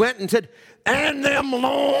you know, he went and said, and them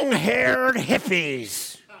long-haired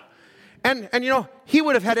hippies. And you know, he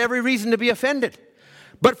would have had every reason to be offended.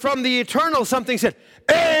 But from the eternal, something said,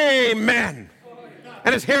 amen.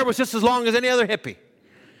 And his hair was just as long as any other hippie.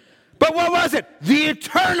 But what was it? The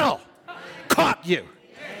eternal caught you.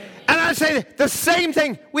 And I say the same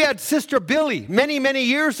thing. We had Sister Billy many, many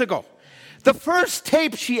years ago. The first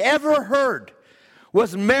tape she ever heard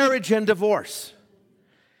was marriage and divorce.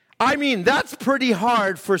 I mean, that's pretty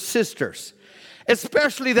hard for sisters,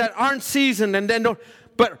 especially that aren't seasoned and then don't.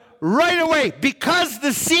 But right away, because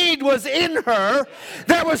the seed was in her,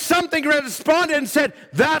 there was something that responded and said,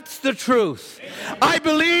 that's the truth. I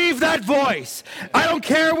believe that voice. I don't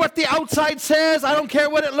care what the outside says. I don't care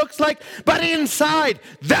what it looks like. But inside,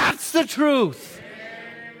 that's the truth.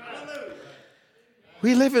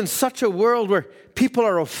 We live in such a world where people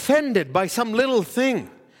are offended by some little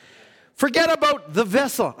thing. Forget about the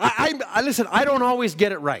vessel. Listen, I don't always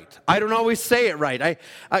get it right. I don't always say it right.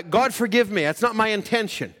 God forgive me. That's not my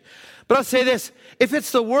intention. But I'll say this. If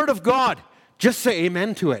it's the Word of God, just say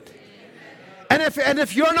amen to it. And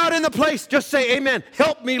if you're not in the place, just say amen.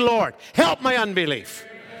 Help me, Lord. Help my unbelief.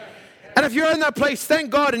 And if you're in that place,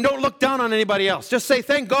 thank God and don't look down on anybody else. Just say,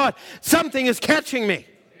 thank God, something is catching me.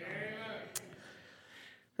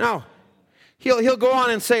 Now, he'll go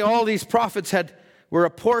on and say all these prophets were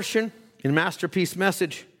a portion in Masterpiece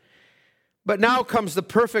Message. But now comes the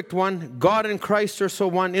perfect one. God and Christ are so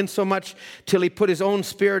one, insomuch till he put his own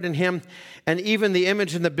spirit in him, and even the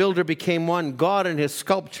image and the builder became one. God and his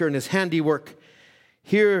sculpture and his handiwork.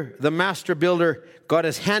 Here, the master builder got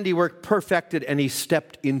his handiwork perfected, and he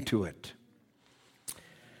stepped into it.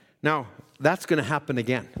 Now, that's going to happen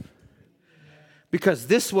again. Because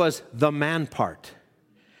this was the man part.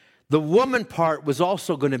 The woman part was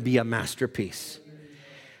also going to be a masterpiece.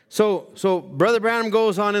 So Brother Branham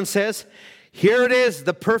goes on and says, here it is,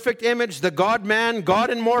 the perfect image, the God-man, God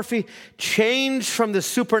and Morphe, changed from the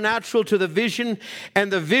supernatural to the vision,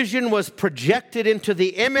 and the vision was projected into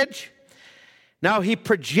the image. Now he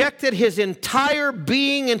projected his entire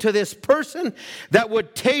being into this person that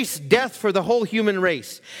would taste death for the whole human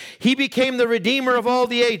race. He became the Redeemer of all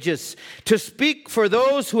the ages, to speak for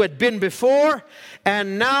those who had been before,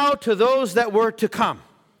 and now to those that were to come.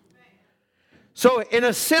 So in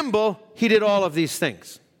a symbol, he did all of these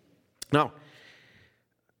things. Now,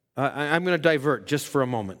 I'm going to divert just for a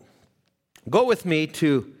moment. Go with me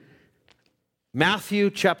to Matthew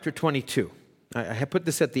chapter 22. I have put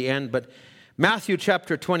this at the end, but Matthew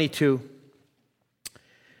chapter 22.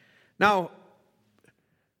 Now,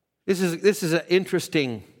 this is an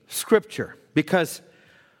interesting scripture because,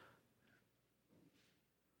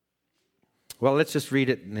 well, let's just read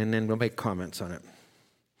it and then we'll make comments on it.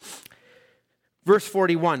 Verse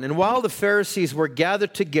 41, and while the Pharisees were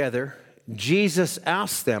gathered together, Jesus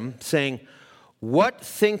asked them, saying, what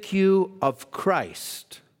think you of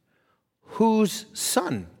Christ? Whose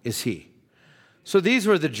son is he? So these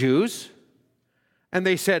were the Jews, and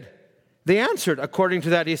they said, they answered according to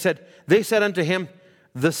that. They said unto him,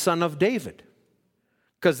 the Son of David.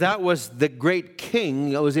 Because that was the great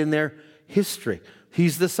king that was in their history.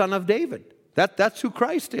 He's the Son of David. That's who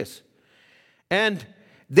Christ is. And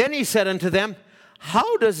then he said unto them,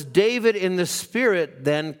 how does David in the Spirit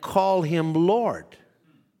then call him Lord?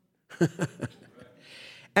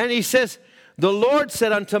 And he says, the Lord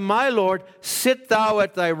said unto my Lord, sit thou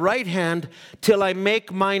at thy right hand till I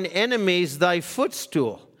make mine enemies thy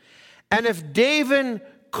footstool. And if David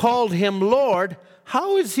called him Lord,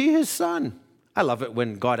 how is he his son? I love it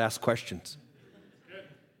when God asks questions.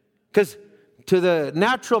 Because to the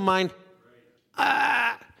natural mind,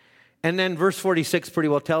 and then verse 46 pretty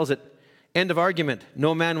well tells it. End of argument.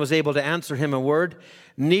 No man was able to answer him a word.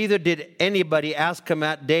 Neither did anybody ask him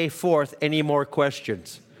at day fourth any more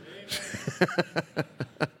questions.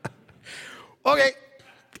 Okay,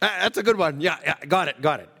 that's a good one. Yeah, got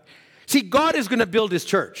it. See, God is going to build his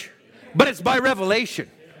church, but it's by revelation.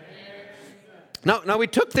 Now we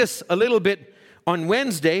took this a little bit on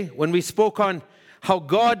Wednesday when we spoke on how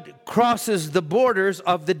God crosses the borders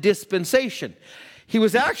of the dispensation. He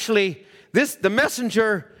was actually, the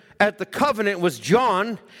messenger at the covenant was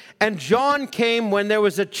John, and John came when there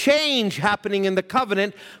was a change happening in the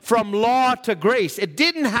covenant from law to grace. It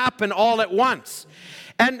didn't happen all at once.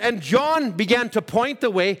 And John began to point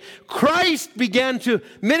the way. Christ began to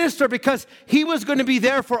minister because he was going to be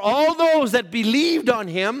there for all those that believed on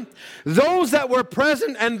him, those that were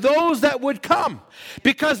present and those that would come.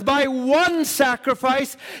 Because by one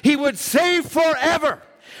sacrifice, he would save forever.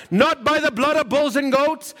 Not by the blood of bulls and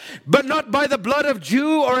goats, but not by the blood of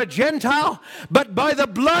Jew or a Gentile, but by the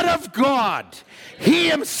blood of God. He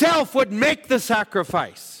himself would make the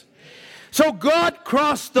sacrifice. So God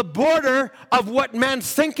crossed the border of what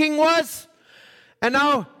man's thinking was. And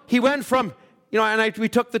now he went from, we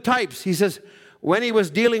took the types. He says, when he was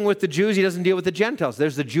dealing with the Jews, he doesn't deal with the Gentiles.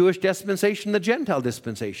 There's the Jewish dispensation, the Gentile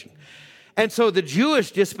dispensation. And so the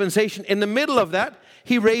Jewish dispensation, in the middle of that,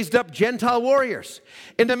 he raised up Gentile warriors.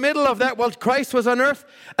 In the middle of that, while Christ was on earth,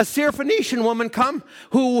 a Syrophoenician woman come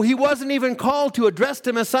who he wasn't even called to, addressed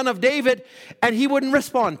him as Son of David, and he wouldn't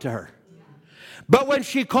respond to her. But when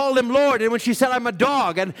she called him Lord, and when she said, I'm a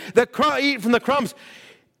dog, and eat from the crumbs,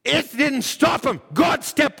 it didn't stop him. God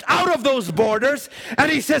stepped out of those borders,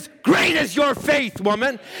 and he says, great is your faith,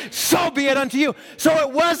 woman. So be it unto you. So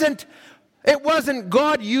it wasn't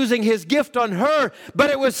God using his gift on her, but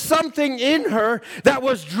it was something in her that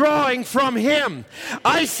was drawing from him.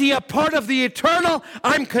 I see a part of the eternal.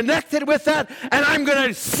 I'm connected with that, and I'm going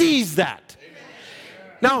to seize that.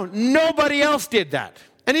 Now, nobody else did that.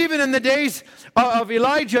 And even in the days of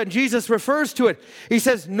Elijah, and Jesus refers to it, he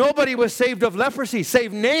says, nobody was saved of leprosy,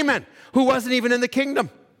 save Naaman, who wasn't even in the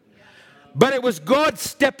kingdom. But it was God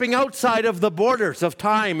stepping outside of the borders of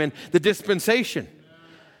time and the dispensation.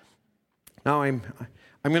 Now, I'm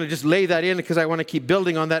going to just lay that in because I want to keep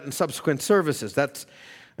building on that in subsequent services. That's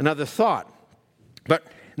another thought. But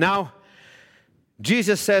now,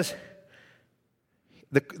 Jesus says,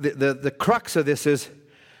 the crux of this is,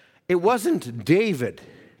 it wasn't David,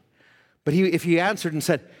 but if he answered and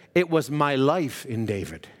said, it was my life in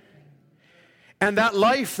David. And that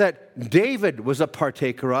life that David was a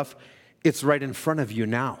partaker of, it's right in front of you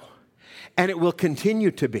now. And it will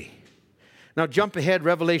continue to be. Now jump ahead,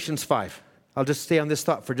 Revelations 5. I'll just stay on this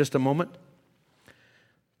thought for just a moment.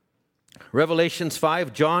 Revelations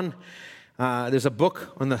 5, John, there's a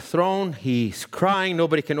book on the throne. He's crying.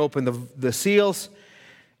 Nobody can open the seals.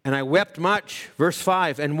 And I wept much. Verse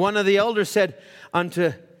 5, and one of the elders said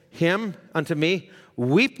unto me,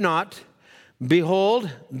 weep not. Behold,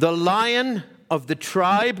 the Lion of the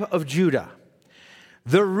tribe of Judah,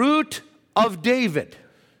 the Root of David.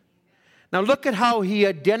 Now look at how he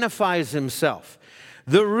identifies himself.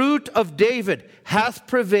 The Root of David hath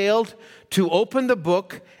prevailed to open the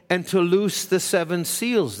book and to loose the 7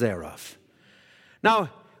 seals thereof. Now,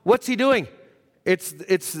 what's he doing? It's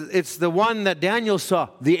the one that Daniel saw,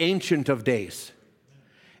 the Ancient of Days.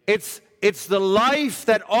 It's the life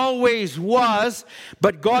that always was,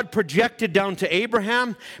 but God projected down to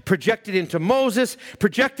Abraham, projected into Moses,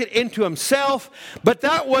 projected into himself, but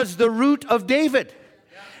that was the Root of David.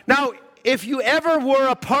 Now, if you ever were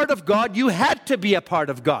a part of God, you had to be a part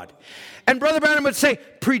of God. And Brother Branham would say,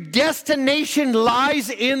 predestination lies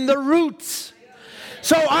in the roots.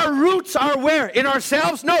 So our roots are where? In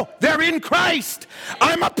ourselves? No, they're in Christ.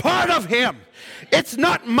 I'm a part of him. It's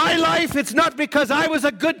not my life. It's not because I was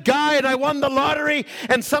a good guy and I won the lottery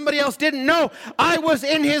and somebody else didn't. No, I was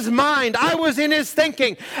in his mind. I was in his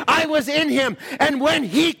thinking. I was in him. And when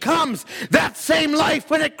he comes, that same life,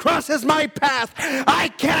 when it crosses my path, I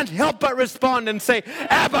can't help but respond and say,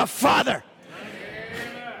 Abba, Father.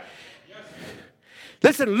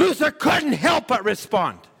 Listen, Luther couldn't help but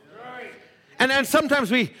respond. And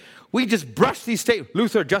sometimes we just brush these statements.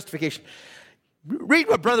 Luther, justification. Read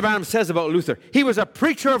what Brother Branham says about Luther. He was a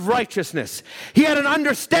preacher of righteousness. He had an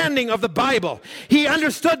understanding of the Bible. He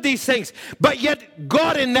understood these things. But yet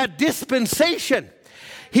God in that dispensation,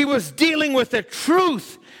 he was dealing with the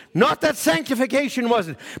truth. Not that sanctification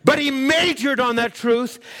wasn't. But he majored on that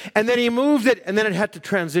truth. And then he moved it. And then it had to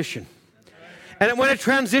transition. And when it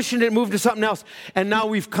transitioned, it moved to something else. And now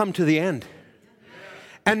we've come to the end.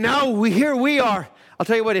 And now here we are. I'll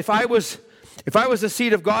tell you what, if I was the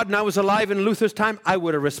seed of God and I was alive in Luther's time, I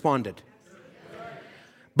would have responded.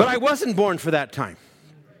 But I wasn't born for that time.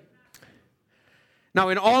 Now,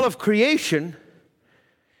 in all of creation,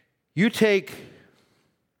 you take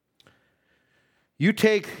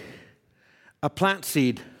a plant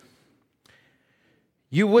seed.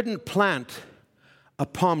 You wouldn't plant a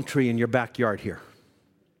palm tree in your backyard here.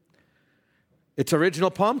 It's original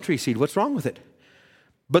palm tree seed. What's wrong with it?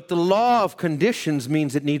 But the law of conditions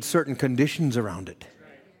means it needs certain conditions around it.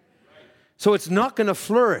 So it's not going to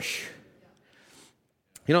flourish.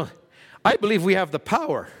 You know, I believe we have the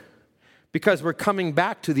power because we're coming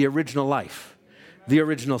back to the original life, the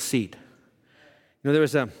original seed. You know,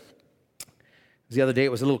 the other day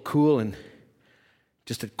it was a little cool and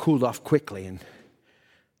just it cooled off quickly. And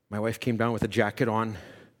my wife came down with a jacket on.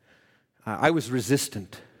 I was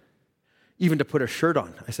resistant. Even to put a shirt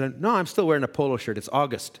on. I said, no, I'm still wearing a polo shirt. It's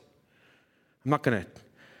August. I'm not going to.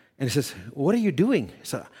 And he says, what are you doing? I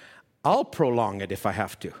said, I'll prolong it if I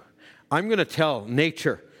have to. I'm going to tell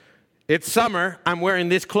nature, it's summer, I'm wearing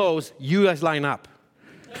this clothes, you guys line up.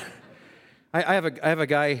 I have a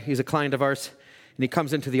guy, he's a client of ours, and he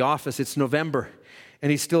comes into the office, it's November, and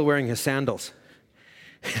he's still wearing his sandals.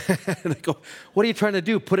 And I go, what are you trying to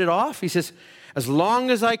do, put it off? He says, as long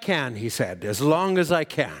as I can, he said, as long as I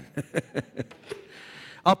can.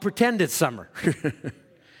 I'll pretend it's summer.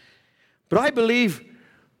 But I believe,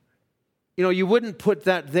 you know, you wouldn't put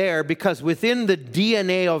that there because within the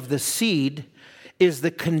DNA of the seed is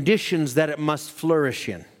the conditions that it must flourish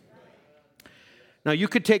in. Now, you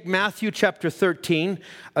could take Matthew chapter 13,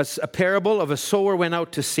 a parable of a sower went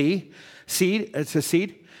out to seed. It's a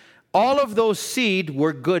seed. All of those seed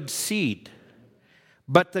were good seed.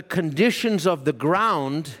 But the conditions of the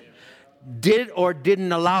ground did or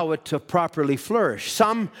didn't allow it to properly flourish.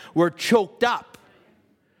 Some were choked up.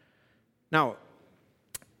 Now,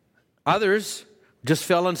 others just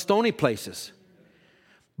fell on stony places.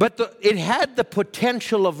 But it had the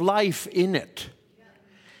potential of life in it.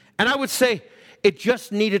 And I would say it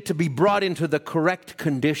just needed to be brought into the correct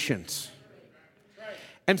conditions.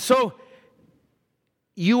 And so,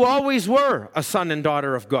 you always were a son and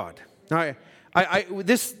daughter of God. Now,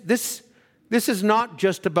 this is not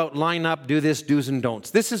just about line up, do this, do's and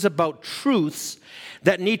don'ts. This is about truths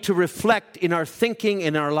that need to reflect in our thinking,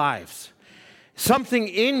 in our lives. Something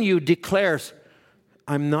in you declares,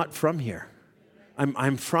 I'm not from here.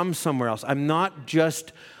 I'm from somewhere else. I'm not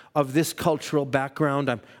just of this cultural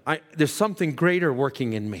background. There's something greater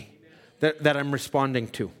working in me that I'm responding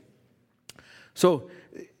to. So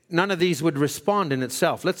none of these would respond in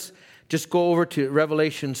itself. Let's just go over to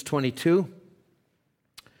Revelations 22.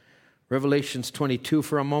 Revelations 22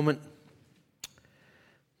 for a moment.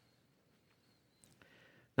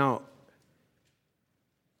 Now,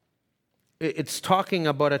 it's talking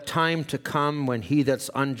about a time to come when he that's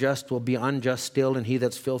unjust will be unjust still, and he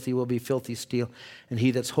that's filthy will be filthy still, and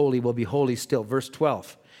he that's holy will be holy still. Verse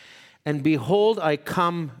 12. And behold, I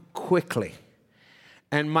come quickly,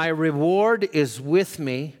 and my reward is with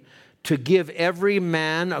me to give every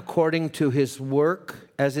man according to his work,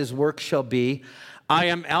 as his work shall be. I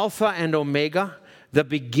am Alpha and Omega, the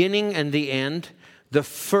beginning and the end, the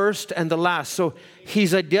first and the last. So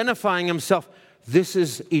he's identifying himself. This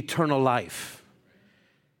is eternal life.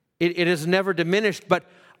 It has never diminished, but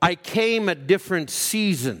I came at different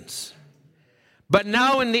seasons. But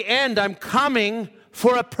now in the end, I'm coming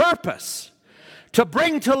for a purpose, to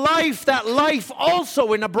bring to life that life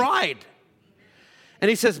also in a bride. And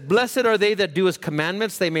he says, blessed are they that do his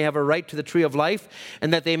commandments, they may have a right to the tree of life,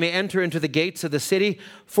 and that they may enter into the gates of the city.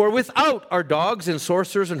 For without are dogs and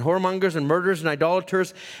sorcerers and whoremongers and murderers and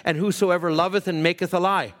idolaters, and whosoever loveth and maketh a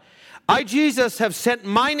lie. I, Jesus, have sent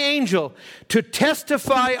mine angel to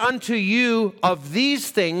testify unto you of these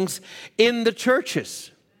things in the churches.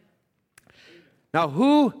 Now,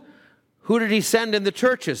 who did he send in the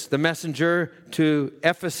churches? The messenger to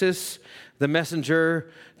Ephesus, the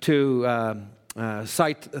messenger to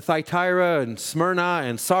Thyatira and Smyrna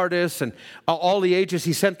and Sardis and all the ages.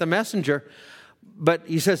 He sent the messenger. But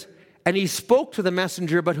he says, and he spoke to the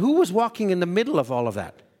messenger, but who was walking in the middle of all of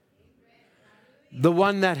that? The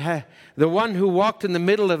one who walked in the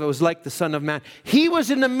middle of it was like the Son of Man. He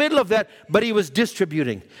was in the middle of that, but he was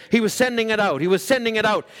distributing. He was sending it out. He was sending it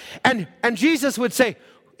out. And Jesus would say,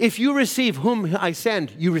 if you receive whom I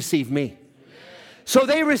send, you receive me. So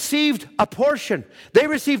they received a portion. They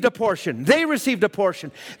received a portion. They received a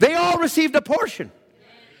portion. They all received a portion.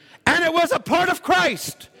 And it was a part of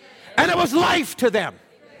Christ. And it was life to them.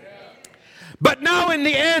 But now in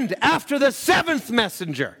the end, after the seventh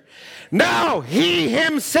messenger, now he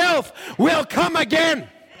himself will come again.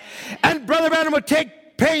 And Brother Branham would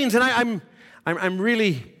take pains, and I'm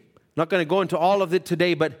really not going to go into all of it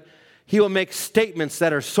today, but he will make statements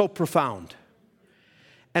that are so profound.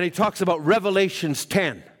 And he talks about Revelations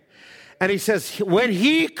 10. And he says, when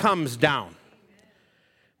he comes down.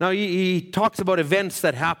 Now he talks about events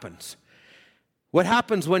that happens. What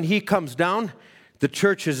happens when he comes down? The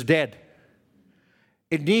church is dead.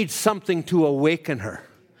 It needs something to awaken her.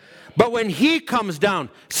 But when he comes down,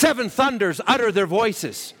 seven thunders utter their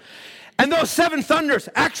voices. And those seven thunders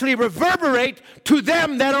actually reverberate to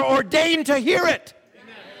them that are ordained to hear it.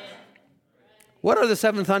 What are the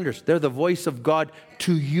seven thunders? They're the voice of God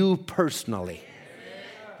to you personally.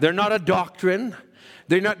 They're not a doctrine.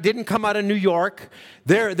 Didn't come out of New York.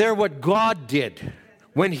 They're what God did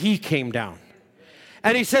when he came down.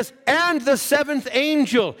 And he says, and the seventh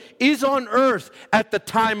angel is on earth at the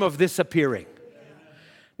time of this appearing.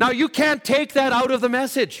 Now you can't take that out of the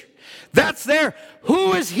message. That's there.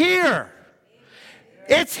 Who is here?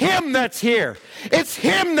 It's him that's here. It's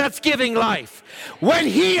him that's giving life. When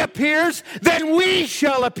he appears, then we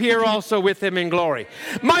shall appear also with him in glory.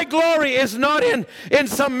 My glory is not in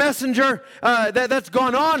some messenger that's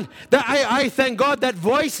gone on. I thank God that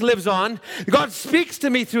voice lives on. God speaks to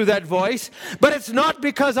me through that voice. But it's not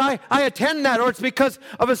because I attend that, or it's because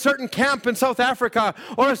of a certain camp in South Africa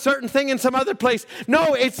or a certain thing in some other place.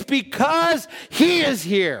 No, it's because he is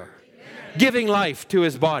here giving life to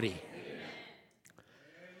his body.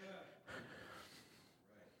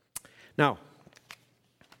 Now,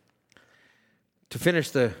 to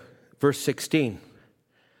finish the verse 16,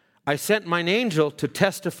 I sent mine angel to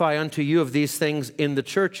testify unto you of these things in the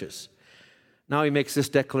churches. Now he makes this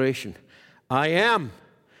declaration. I am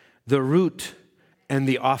the root and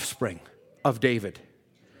the offspring of David,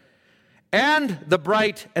 and the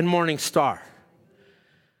bright and morning star.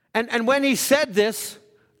 And when he said this,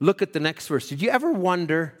 look at the next verse. Did you ever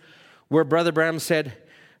wonder where Brother Branham said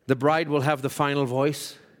the bride will have the final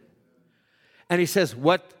voice? And he says,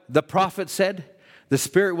 what the prophet said, the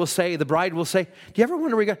Spirit will say, the bride will say. Do you ever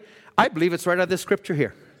wonder where he got? I believe it's right out of this scripture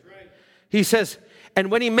here. Right. He says, and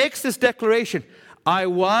when he makes this declaration, I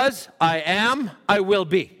was, I am, I will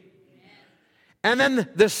be. And then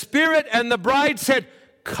the Spirit and the bride said,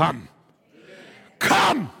 come.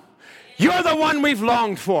 Come. You're the one we've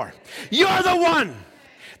longed for. You're the one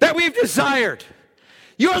that we've desired.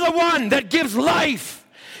 You're the one that gives life.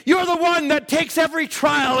 You're the one that takes every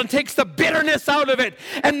trial and takes the bitterness out of it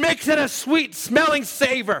and makes it a sweet smelling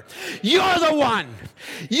savor. You're the one.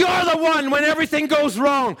 You're the one when everything goes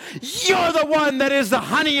wrong. You're the one that is the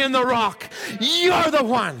honey in the rock. You're the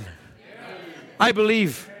one. I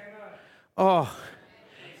believe. Oh,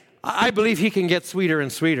 I believe he can get sweeter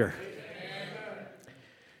and sweeter.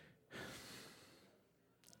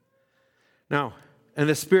 Now, and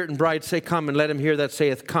the Spirit and bride say, come, and let him hear that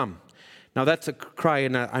saith, come. Now that's a cry,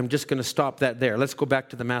 and I'm just going to stop that there. Let's go back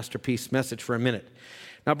to the masterpiece message for a minute.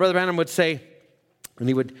 Now Brother Branham would say, and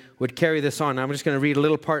he would carry this on. I'm just going to read a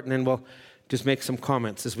little part, and then we'll just make some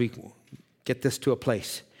comments as we get this to a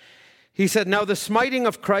place. He said, now the smiting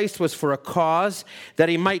of Christ was for a cause, that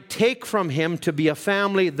he might take from him to be a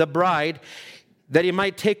family, the bride, that he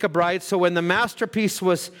might take a bride. So when the masterpiece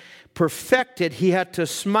was perfected, he had to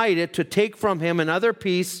smite it to take from him another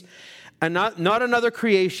piece, and not another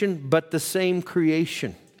creation, but the same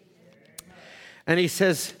creation. And he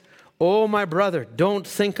says, oh, my brother, don't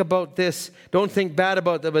think about this. Don't think bad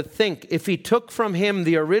about that, but think. If he took from him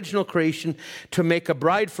the original creation to make a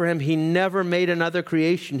bride for him, he never made another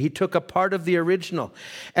creation. He took a part of the original.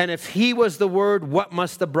 And if he was the Word, what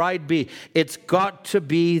must the bride be? It's got to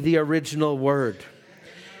be the original Word.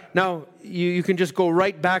 Now, you can just go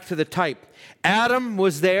right back to the type. Adam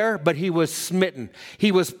was there, but he was smitten.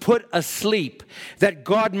 He was put asleep that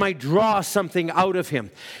God might draw something out of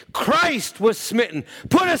him. Christ was smitten,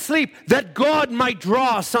 put asleep that God might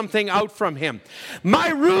draw something out from him. My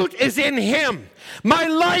root is in him. My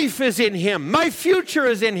life is in him. My future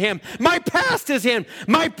is in him. My past is in him.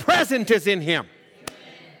 My present is in him. I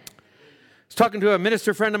was talking to a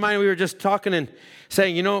minister friend of mine. We were just talking and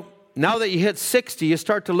saying, you know, now that you hit 60, you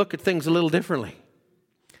start to look at things a little differently.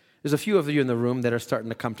 There's a few of you in the room that are starting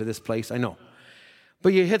to come to this place, I know.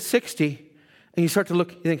 But you hit 60, and you start to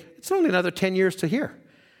look, you think, it's only another 10 years to here.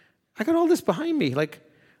 I got all this behind me. Like,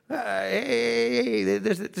 hey,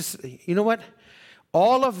 this, you know what?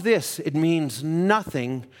 All of this, it means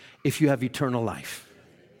nothing if you have eternal life.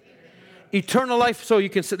 Eternal life, so you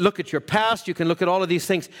can look at your past, you can look at all of these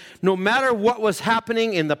things. No matter what was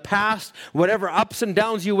happening in the past, whatever ups and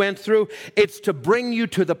downs you went through, it's to bring you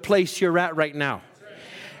to the place you're at right now.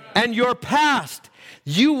 And your past,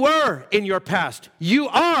 you were in your past. You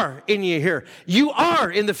are in your here. You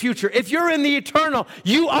are in the future. If you're in the eternal,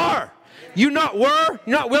 you are. You not were,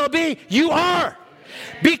 not will be, you are.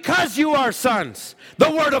 Because you are sons,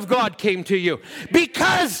 the word of God came to you.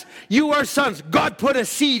 Because you are sons, God put a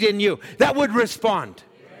seed in you that would respond.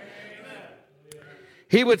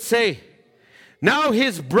 He would say, now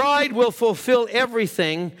his bride will fulfill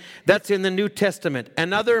everything that's in the New Testament.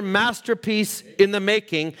 Another masterpiece in the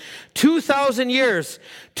making. 2,000 years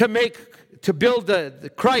to build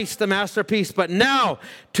the Christ, the masterpiece. But now,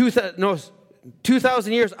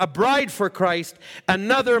 2,000 years, a bride for Christ,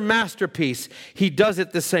 another masterpiece. He does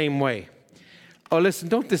it the same way. Oh, listen,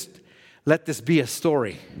 don't let this be a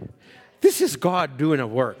story. This is God doing a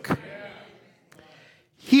work.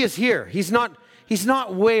 He is here. He's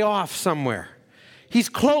not way off somewhere. He's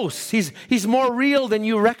close. He's more real than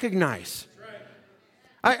you recognize.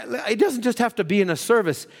 It doesn't just have to be in a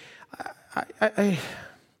service.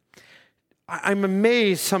 I'm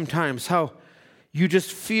amazed sometimes how you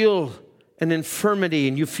just feel an infirmity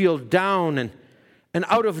and you feel down and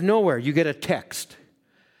out of nowhere you get a text.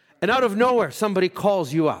 And out of nowhere somebody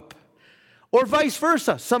calls you up. Or vice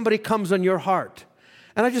versa, somebody comes on your heart.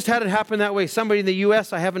 And I just had it happen that way. Somebody in the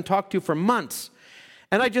U.S. I haven't talked to for months.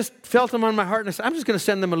 And I just felt them on my heart, and I said, I'm just going to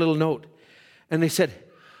send them a little note. And they said,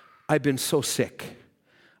 I've been so sick.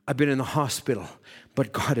 I've been in the hospital,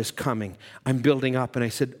 but God is coming. I'm building up. And I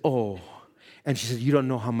said, oh. And she said, you don't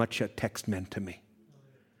know how much that text meant to me.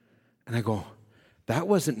 And I go, that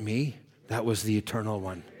wasn't me. That was the eternal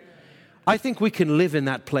one. I think we can live in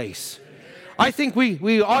that place. I think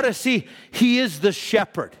we ought to see he is the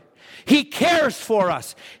shepherd. He cares for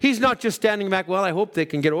us. He's not just standing back, well, I hope they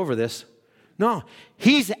can get over this. No,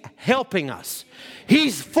 he's helping us.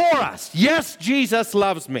 He's for us. Yes, Jesus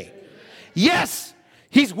loves me. Yes,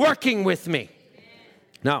 he's working with me.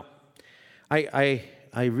 Now, I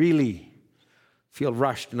really feel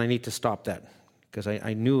rushed, and I need to stop that because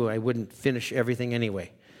I knew I wouldn't finish everything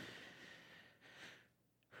anyway.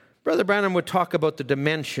 Brother Branham would talk about the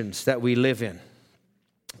dimensions that we live in.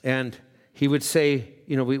 And he would say,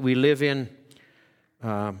 you know, we live in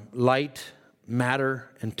light,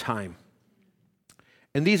 matter, and time.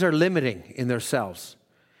 And these are limiting in themselves.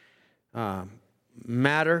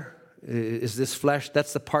 Matter is this flesh.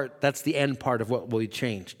 That's the end part of what we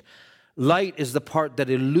changed. Light is the part that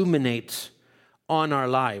illuminates on our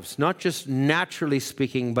lives, not just naturally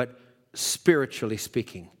speaking, but spiritually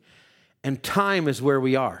speaking. And time is where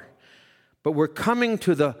we are. But we're coming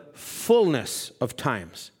to the fullness of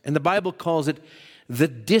times. And the Bible calls it the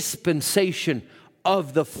dispensation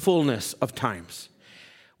of the fullness of times.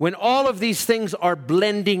 When all of these things are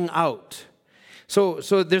blending out. So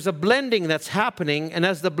there's a blending that's happening, and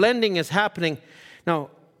as the blending is happening, now,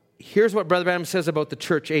 here's what Brother Branham says about the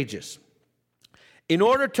church ages. In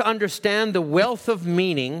order to understand the wealth of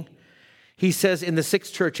meaning, he says in the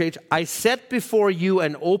sixth church age, I set before you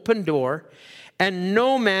an open door, and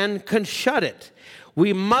no man can shut it.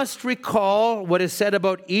 We must recall what is said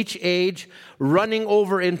about each age running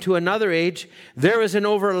over into another age. There is an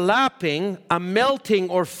overlapping, a melting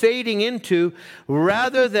or fading into,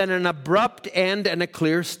 rather than an abrupt end and a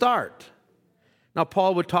clear start. Now,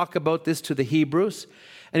 Paul would talk about this to the Hebrews,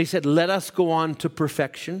 and he said, let us go on to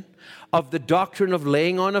perfection of the doctrine of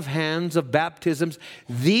laying on of hands, of baptisms.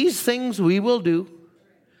 These things we will do,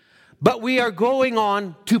 but we are going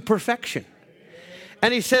on to perfection.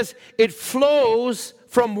 And he says it flows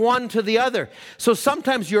from one to the other. So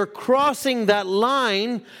sometimes you're crossing that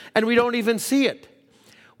line and we don't even see it.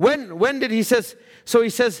 When did he says, so he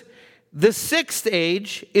says, the sixth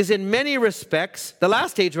age is in many respects, the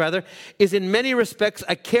last age rather, is in many respects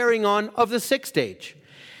a carrying on of the sixth age.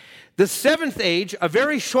 The seventh age, a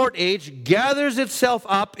very short age, gathers itself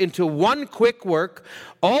up into one quick work,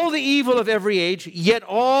 all the evil of every age, yet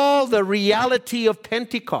all the reality of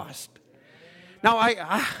Pentecost. Now,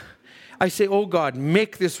 I say, oh God,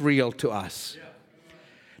 make this real to us.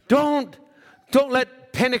 Don't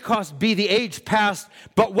let Pentecost be the age past,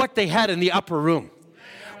 but what they had in the upper room.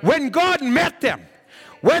 When God met them,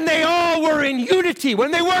 when they all were in unity, when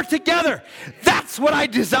they were together, that's what I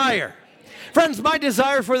desire. Friends, my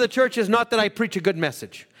desire for the church is not that I preach a good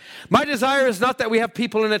message. My desire is not that we have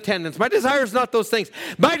people in attendance. My desire is not those things.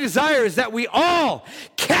 My desire is that we all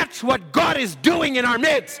catch what God is doing in our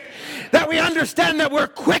midst. That we understand that we're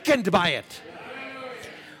quickened by it.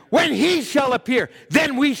 When He shall appear,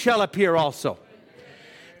 then we shall appear also.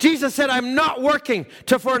 Jesus said, I'm not working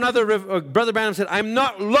for another, Brother Branham said, I'm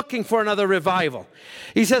not looking for another revival.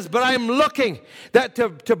 He says, but I'm looking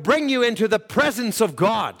to bring you into the presence of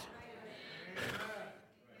God.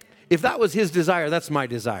 If that was His desire, that's my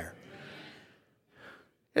desire.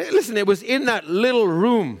 Listen, it was in that little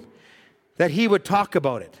room that He would talk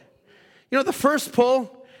about it. You know, the first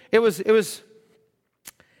pull, it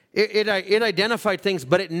identified things,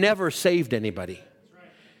 but it never saved anybody.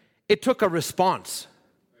 It took a response.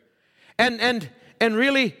 And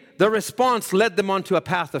really, the response led them onto a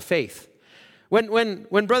path of faith.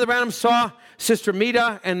 When Brother Branham saw Sister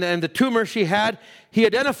Mita and the tumor she had, he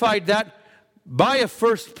identified that by a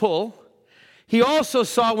first pull. He also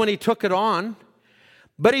saw when he took it on,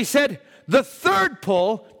 but he said the third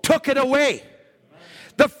pull took it away.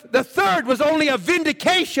 The third was only a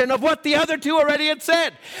vindication of what the other two already had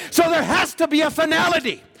said. So there has to be a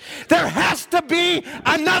finality. There has to be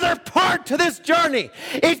another part to this journey.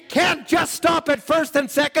 It can't just stop at first and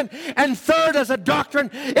second and third as a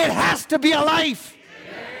doctrine. It has to be a life.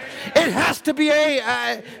 It has to be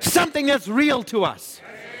something that's real to us.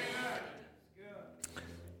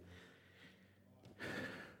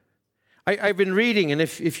 I've been reading, and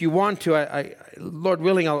if you want to, Lord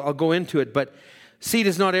willing, I'll go into it, but seed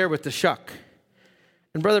is not heir with the shuck.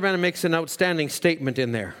 And Brother Branham makes an outstanding statement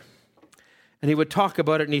in there. And he would talk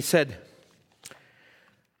about it, and he said,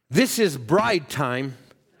 this is bride time,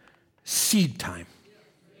 seed time.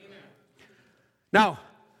 Now,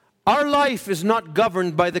 our life is not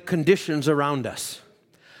governed by the conditions around us.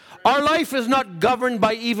 Our life is not governed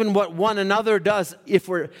by even what one another does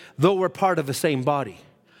though we're part of the same body.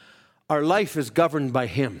 Our life is governed by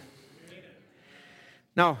Him.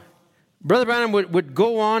 Now, Brother Branham would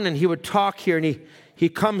go on and he would talk here, and he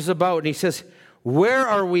comes about and he says, where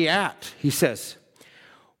are we at? He says,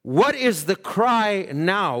 what is the cry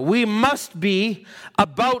now? We must be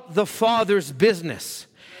about the Father's business.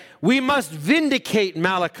 We must vindicate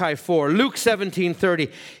Malachi 4, Luke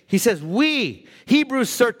 17:30. He says, we, Hebrews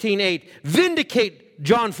 13:8, vindicate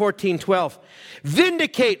John 14:12.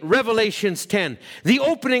 Vindicate Revelations 10, the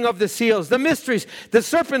opening of the seals, the mysteries, the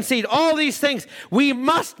serpent seed, all these things. We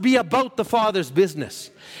must be about the Father's business.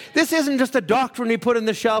 This isn't just a doctrine we put on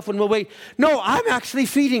the shelf and we'll wait. No, I'm actually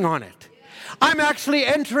feeding on it. I'm actually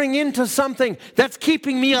entering into something that's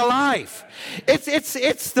keeping me alive.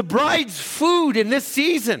 It's the bride's food in this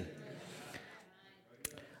season.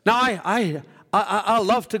 Now, I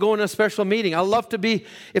love to go in a special meeting. I love to be,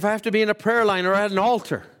 if I have to be in a prayer line or at an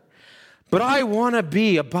altar. But I want to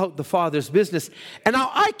be about the Father's business. And now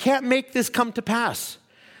I can't make this come to pass.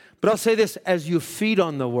 But I'll say this, as you feed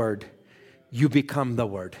on the Word, you become the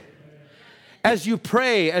Word. As you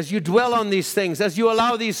pray, as you dwell on these things, as you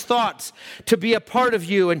allow these thoughts to be a part of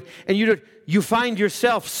you, and you find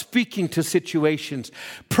yourself speaking to situations.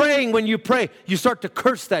 Praying when you pray, you start to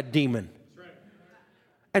curse that demon.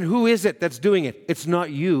 And who is it that's doing it? It's not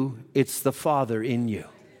you, it's the Father in you.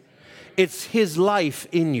 It's His life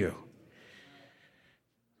in you.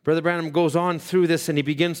 Brother Branham goes on through this and he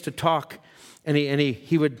begins to talk, and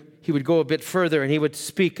he would go a bit further and he would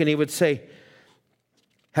speak and he would say,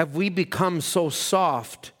 have we become so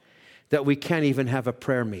soft that we can't even have a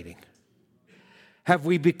prayer meeting? Have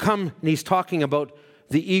we become, and he's talking about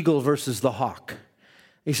the eagle versus the hawk.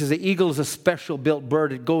 He says the eagle is a special built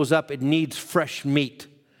bird. It goes up, it needs fresh meat.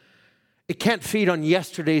 It can't feed on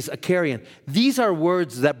yesterday's Acarian. These are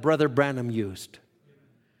words that Brother Branham used.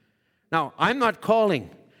 Now, I'm not calling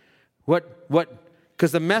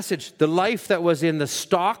because the message, the life that was in the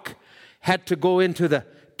stalk had to go into the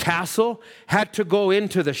tassel, had to go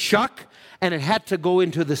into the shuck, and it had to go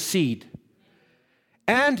into the seed.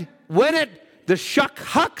 And when the shuck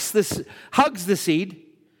hugs the seed,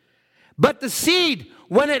 but the seed,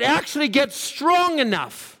 when it actually gets strong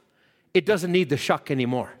enough, it doesn't need the shuck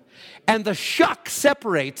anymore. And the shuck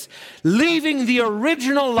separates, leaving the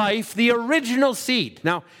original life, the original seed.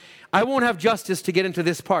 Now, I won't have justice to get into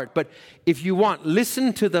this part, but if you want,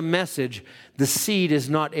 listen to the message, the seed is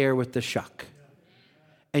not heir with the shuck.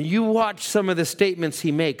 And you watch some of the statements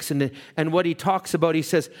he makes and what he talks about. He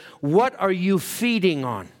says, what are you feeding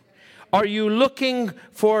on? Are you looking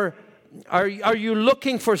for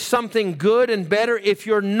something good and better? If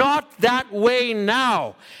you're not that way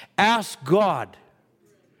now, ask God.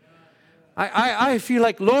 I feel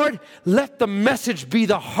like, Lord, let the message be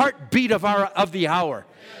the heartbeat of the hour.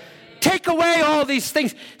 Take away all these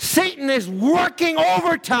things. Satan is working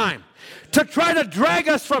overtime to try to drag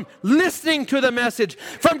us from listening to the message,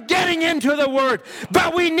 from getting into the Word.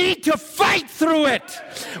 But we need to fight through it.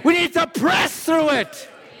 We need to press through it.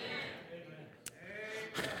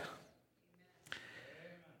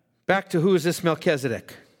 Back to who is this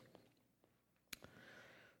Melchizedek?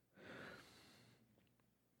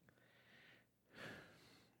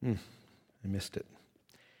 I missed it.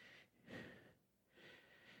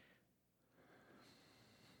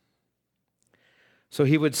 So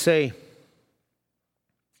he would say,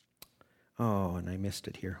 oh, and I missed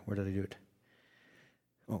it here. Where did I do it?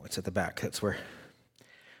 Oh, it's at the back. That's where.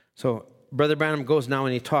 So Brother Branham goes now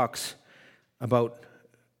and he talks about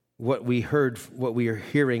what we heard, what we are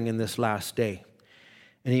hearing in this last day.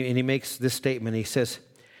 And he makes this statement. He says,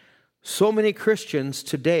 so many Christians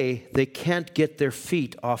today, they can't get their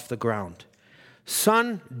feet off the ground.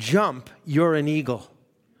 Son, jump, you're an eagle.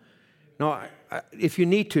 Now, if you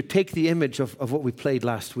need to, take the image of what we played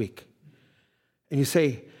last week. And you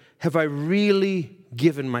say, have I really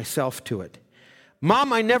given myself to it?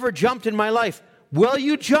 Mom, I never jumped in my life. Well,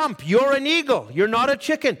 you jump. You're an eagle. You're not a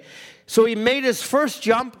chicken. So he made his first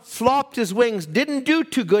jump, flopped his wings, didn't do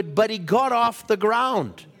too good, but he got off the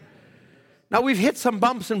ground. Now, we've hit some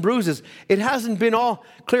bumps and bruises. It hasn't been all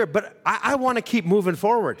clear, but I want to keep moving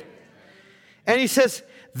forward. And he says,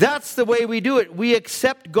 that's the way we do it. We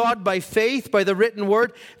accept God by faith, by the written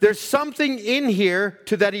word. There's something in here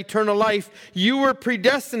to that eternal life. You were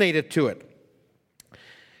predestinated to it.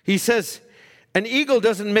 He says, an eagle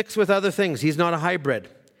doesn't mix with other things. He's not a hybrid.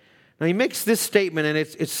 Now, he makes this statement, and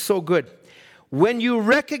it's so good. When you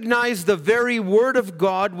recognize the very word of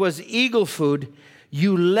God was eagle food,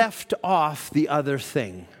 you left off the other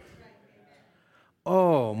thing.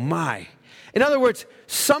 Oh, my. In other words,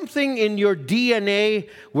 something in your DNA,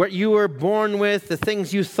 what you were born with, the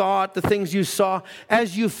things you thought, the things you saw,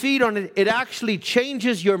 as you feed on it, it actually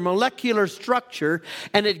changes your molecular structure,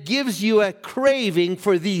 and it gives you a craving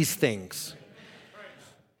for these things.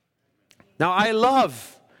 Now, I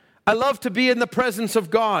love to be in the presence of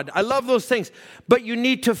God. I love those things. But you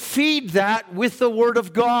need to feed that with the Word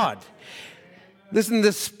of God. Listen,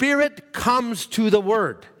 the Spirit comes to the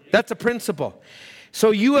Word. That's a principle.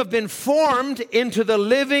 So you have been formed into the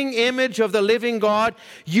living image of the living God.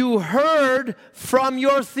 You heard from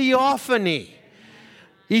your theophany.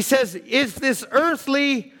 He says, if this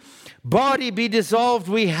earthly body be dissolved,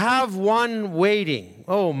 we have one waiting.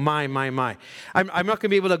 Oh, my. I'm not going to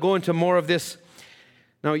be able to go into more of this.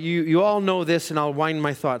 Now, you all know this, and I'll wind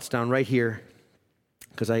my thoughts down right here,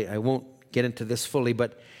 because I won't get into this fully.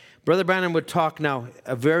 But Brother Branham would talk now,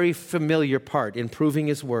 a very familiar part in proving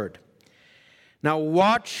his word. Now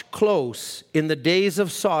watch close. In the days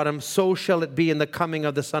of Sodom, so shall it be in the coming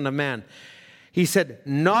of the Son of Man. He said,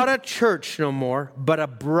 not a church no more, but a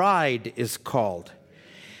bride is called.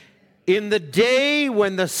 In the day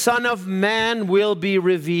when the Son of Man will be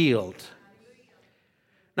revealed.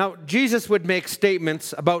 Now, Jesus would make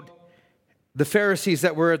statements about the Pharisees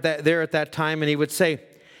that were there at that time, and he would say,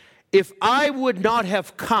 if I would not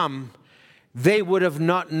have come, they would have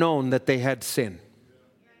not known that they had sin.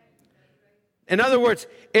 In other words,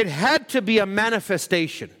 it had to be a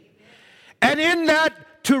manifestation. And in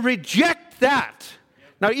that, to reject that.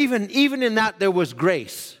 Now, even in that, there was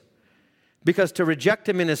grace. Because to reject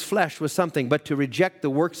him in his flesh was something, but to reject the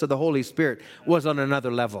works of the Holy Spirit was on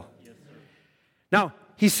another level. Now,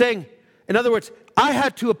 he's saying, in other words, I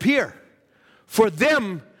had to appear for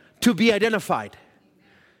them to be identified.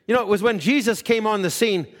 You know, it was when Jesus came on the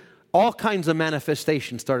scene, all kinds of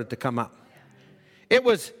manifestations started to come up. It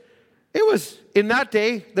was in that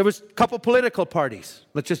day, there was a couple political parties.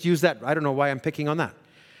 Let's just use that. I don't know why I'm picking on that.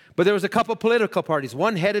 But there was a couple political parties,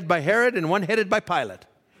 one headed by Herod and one headed by Pilate.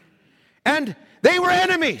 And they were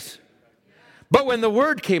enemies. But when the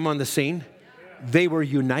word came on the scene, they were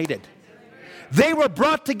united. They were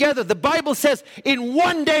brought together. The Bible says in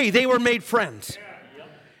one day they were made friends.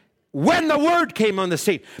 When the word came on the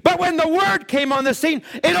scene. But when the word came on the scene,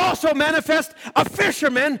 it also manifests a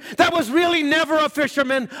fisherman that was really never a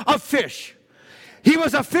fisherman of fish. He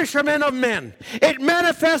was a fisherman of men. It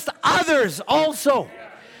manifests others also.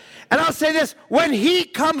 And I'll say this, when He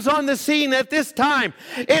comes on the scene at this time,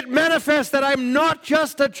 it manifests that I'm not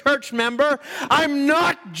just a church member. I'm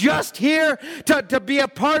not just here to be a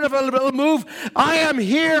part of a little move. I am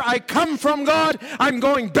here. I come from God. I'm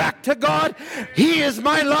going back to God. He is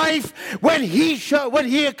my life. When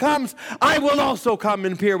He comes, I will also come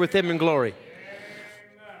and appear with Him in glory.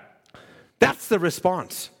 That's the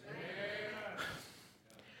response.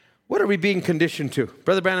 What are we being conditioned to?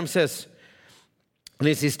 Brother Branham says, and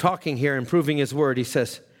as he's talking here and proving his word, he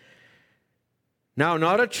says, now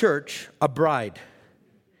not a church, a bride.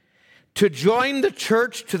 To join the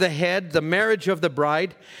church to the head, the marriage of the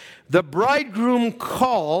bride, the bridegroom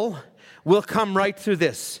call will come right through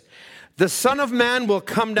this. The Son of Man will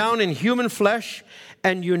come down in human flesh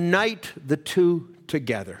and unite the two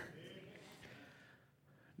together.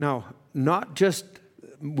 Now, not just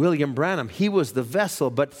William Branham, he was the vessel,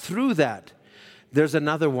 but through that, there's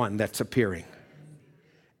another one that's appearing.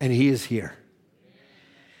 And he is here.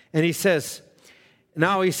 And he says,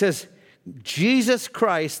 Jesus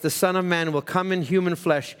Christ, the Son of Man, will come in human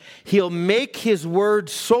flesh. He'll make His word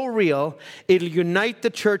so real, it'll unite the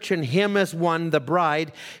church and Him as one, the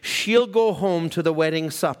bride. She'll go home to the wedding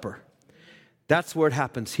supper. That's where it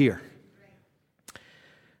happens here.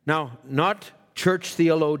 Now, not church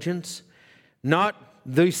theologians, not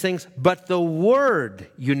these things, but the Word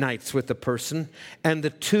unites with the person, and the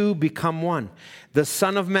two become one. The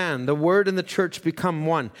Son of Man, the Word and the church become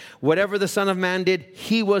one. Whatever the Son of Man did,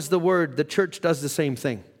 He was the Word. The church does the same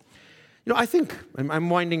thing. You know, I think, I'm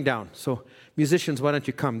winding down, so musicians, why don't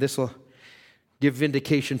you come? This will give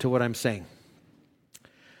vindication to what I'm saying.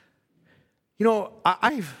 You know,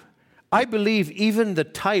 I believe even the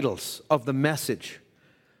titles of the message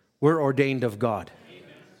were ordained of God.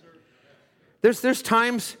 There's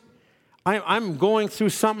times I'm going through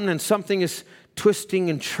something and something is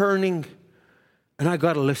twisting and churning, and I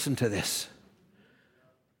got to listen to this.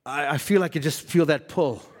 I feel like I just feel that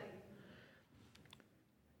pull.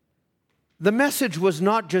 The message was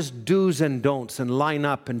not just do's and don'ts and line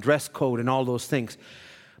up and dress code and all those things,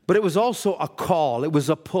 but it was also a call. It was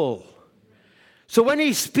a pull. So when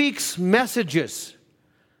He speaks messages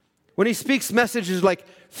like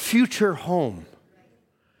future home,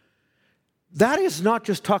 that is not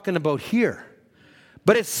just talking about here,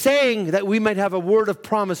 but it's saying that we might have a word of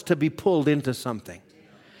promise to be pulled into something.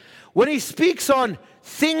 When He speaks on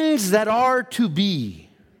things that are to be,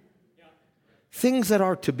 things that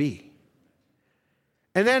are to be.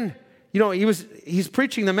 And then, you know, he's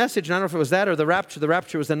preaching the message, and I don't know if it was that or the rapture. The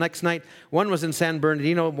rapture was the next night. One was in San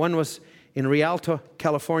Bernardino, one was in Rialto,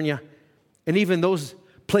 California. And even those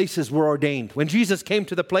places were ordained. When Jesus came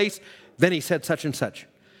to the place, then He said such and such.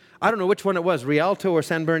 I don't know which one it was, Rialto or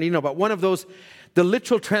San Bernardino, but one of those, the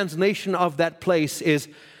literal translation of that place is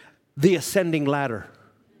the ascending ladder.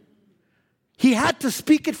 He had to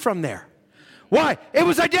speak it from there. Why? It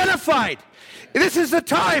was identified. This is the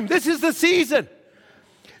time. This is the season.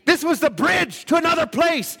 This was the bridge to another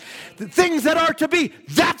place. The things that are to be.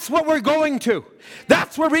 That's what we're going to.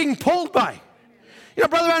 That's what we're being pulled by. You know,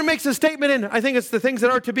 Brother Branham makes a statement in, I think it's the things that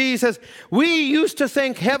are to be. He says, we used to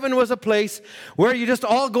think heaven was a place where you just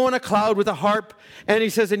all go in a cloud with a harp, and he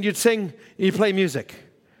says, and you'd sing, and you play music.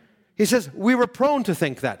 He says, we were prone to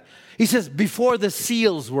think that. He says, before the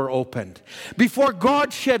seals were opened, before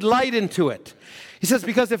God shed light into it. He says,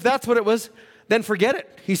 because if that's what it was, then forget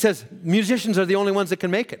it. He says, musicians are the only ones that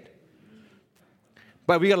can make it.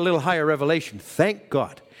 But we got a little higher revelation. Thank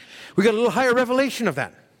God. We got a little higher revelation of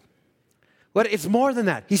that. But it's more than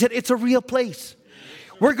that. He said, it's a real place.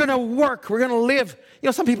 We're going to work. We're going to live. You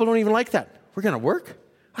know, some people don't even like that. We're going to work?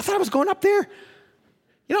 I thought I was going up there.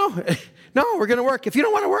 You know, no, we're going to work. If you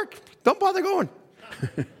don't want to work, don't bother going.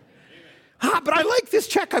 But I like this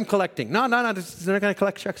check I'm collecting. No, they're not going to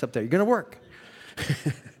collect checks up there. You're going to work.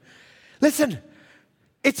 Listen,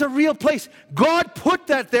 it's a real place. God put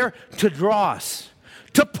that there to draw us,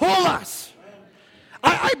 to pull us.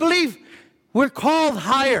 I believe we're called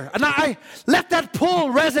higher. And I let that pull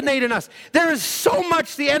resonate in us. There is so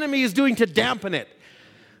much the enemy is doing to dampen it.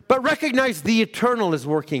 But recognize the eternal is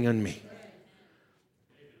working on me.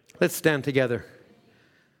 Let's stand together.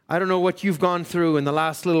 I don't know what you've gone through in the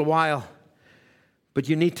last little while, but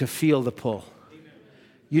you need to feel the pull.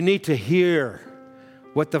 You need to hear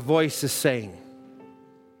what the voice is saying.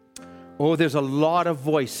 Oh, there's a lot of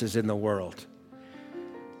voices in the world.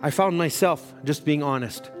 I found myself, just being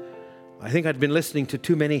honest, I think I'd been listening to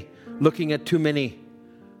too many, looking at too many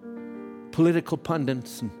political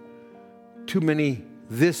pundits and too many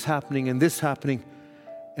this happening and this happening.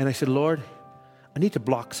 And I said, Lord, I need to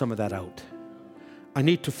block some of that out. I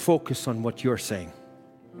need to focus on what you're saying.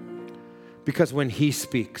 Because when He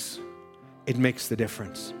speaks, it makes the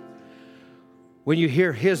difference. When you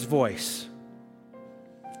hear His voice,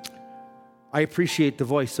 I appreciate the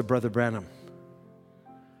voice of Brother Branham.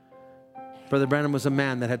 Brother Branham was a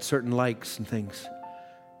man that had certain likes and things.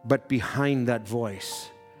 But behind that voice,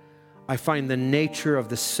 I find the nature of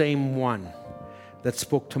the same one that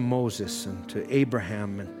spoke to Moses and to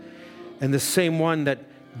Abraham, and the same one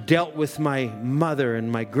that dealt with my mother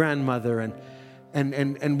and my grandmother, and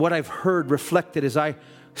what I've heard reflected as I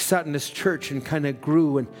sat in this church and kind of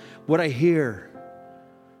grew, and what I hear,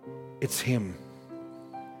 it's Him.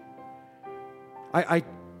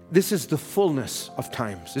 This is the fullness of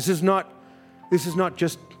times. This is not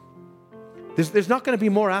just, there's not going to be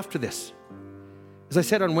more after this. As I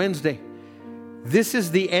said on Wednesday, this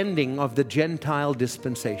is the ending of the Gentile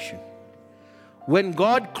dispensation. When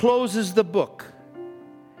God closes the book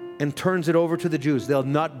and turns it over to the Jews, there'll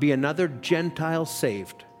not be another Gentile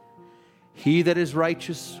saved. He that is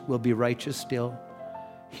righteous will be righteous still.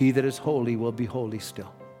 He that is holy will be holy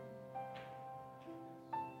still.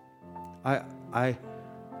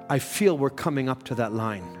 I feel we're coming up to that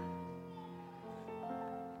line.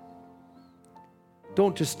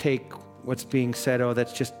 Don't just take what's being said, oh,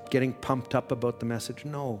 that's just getting pumped up about the message.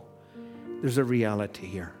 No, there's a reality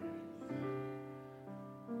here.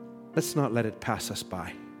 Let's not let it pass us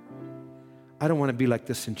by. I don't want to be like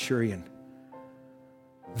the centurion.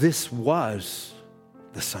 This was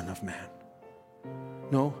the Son of Man.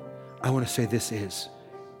 No, I want to say this is.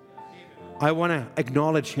 I want to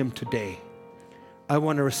acknowledge Him today. I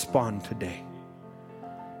want to respond today.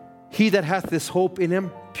 He that hath this hope in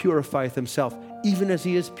Him purifieth himself, even as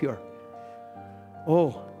He is pure.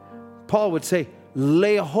 Oh, Paul would say,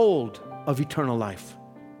 lay a hold of eternal life.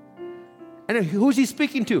 And who's he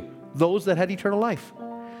speaking to? Those that had eternal life.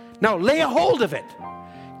 Now lay a hold of it.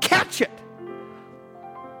 Catch it.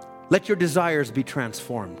 Let your desires be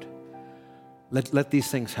transformed. Let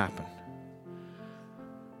these things happen.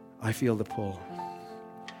 I feel the pull.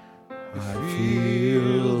 I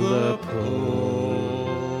feel the pull.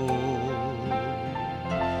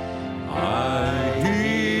 I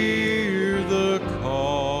hear the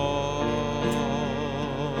call,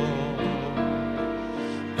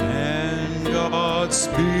 and God's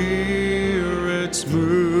Spirit's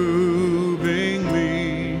moving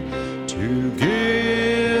me to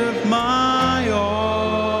give my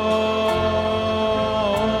all.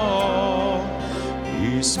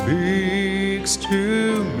 He speaks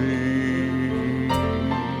to me,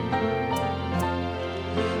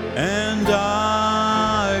 and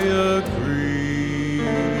I agree.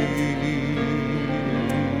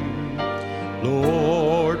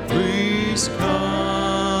 Lord, please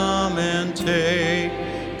come and take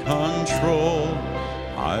control.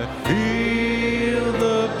 I feel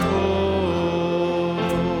the pull.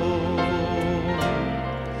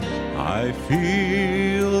 I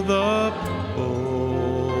feel the pull.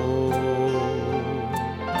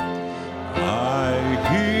 I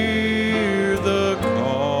hear the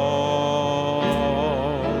call,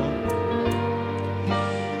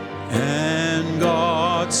 and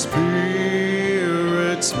God's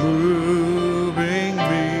Spirit's moving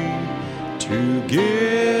me to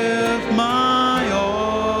give my all.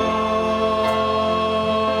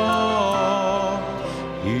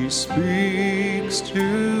 He speaks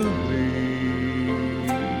to me,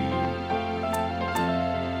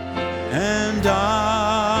 and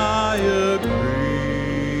I agree.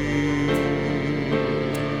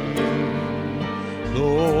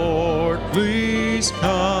 Lord, please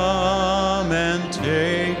come and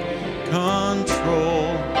take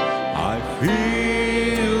control. I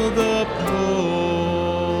feel the pull.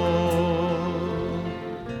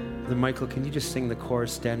 Then Michael, can you just sing the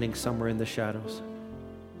chorus, Standing Somewhere in the Shadows?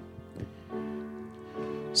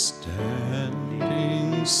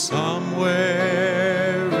 Standing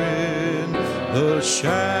somewhere in the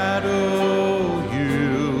shadow,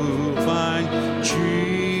 you'll find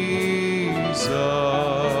Jesus.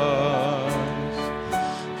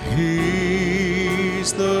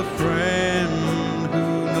 He's the friend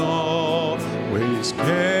who always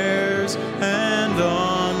cares and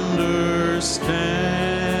understands.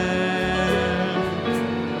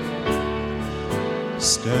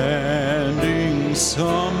 Standing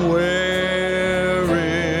somewhere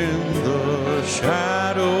in the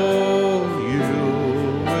shadow, you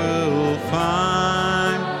will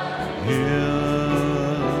find Him,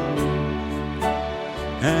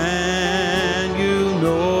 and you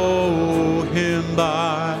know Him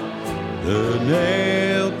by the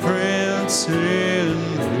nail prints in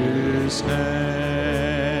His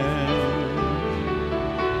hand.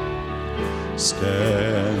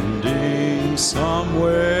 Standing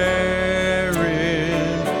somewhere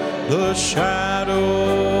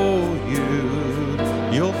shadow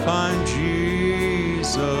you'll find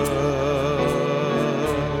Jesus.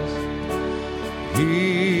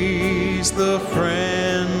 He's the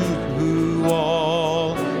friend who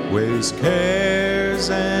always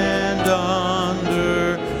cares and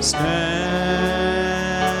understands.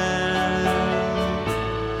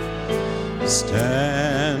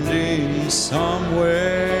 Standing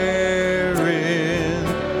somewhere in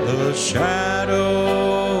the shadow,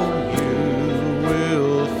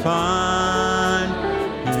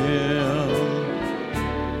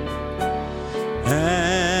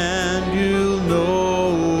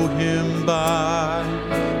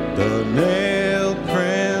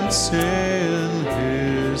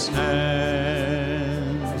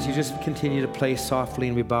 continue to play softly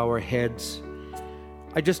and we bow our heads.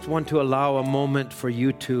 I just want to allow a moment for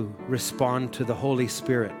you to respond to the Holy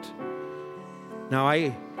Spirit. Now,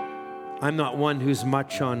 I'm not one who's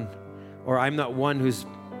much on, or I'm not one who's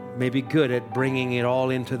maybe good at bringing it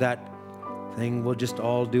all into that thing. We'll just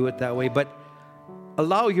all do it that way. But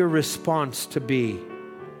allow your response to be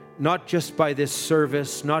not just by this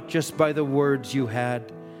service, not just by the words you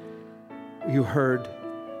heard,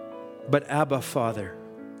 but Abba, Father.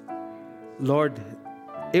 Lord,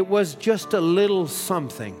 it was just a little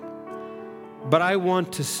something, but I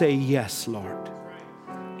want to say yes, Lord.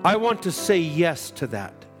 I want to say yes to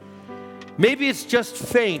that. Maybe it's just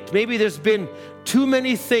faint. Maybe there's been too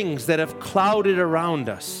many things that have clouded around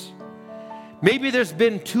us. Maybe there's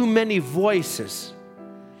been too many voices.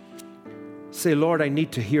 Say, Lord, I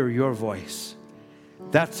need to hear your voice.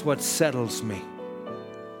 That's what settles me.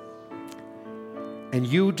 And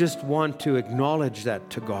you just want to acknowledge that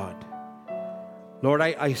to God. Lord,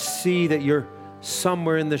 I see that you're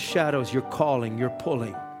somewhere in the shadows. You're calling, you're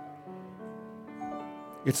pulling.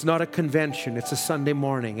 It's not a convention. It's a Sunday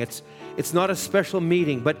morning. It's not a special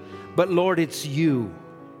meeting, but Lord, it's you.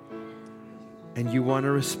 And you want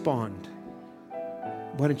to respond.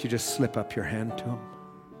 Why don't you just slip up your hand to him?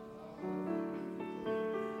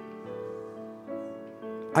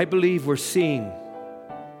 I believe we're seeing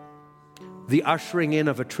the ushering in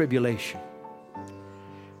of a tribulation.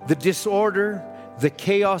 The disorder, the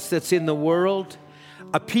chaos that's in the world,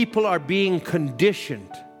 people are being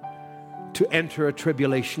conditioned to enter a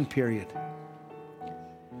tribulation period.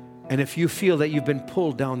 And if you feel that you've been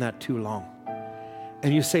pulled down that too long,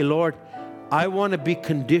 and you say, Lord, I want to be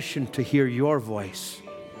conditioned to hear your voice.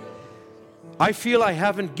 I feel I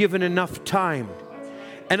haven't given enough time,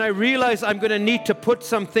 and I realize I'm going to need to put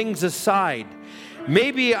some things aside.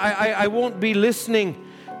 Maybe I won't be listening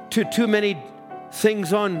to too many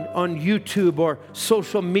things on YouTube or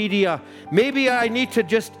social media. Maybe I need to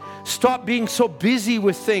just stop being so busy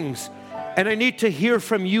with things, and I need to hear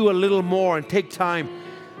from you a little more and take time.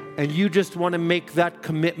 And you just want to make that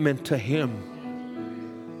commitment to him.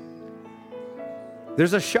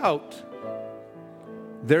 There's a shout.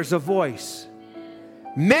 There's a voice.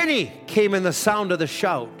 Many came in the sound of the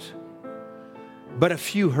shout, but a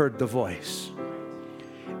few heard the voice.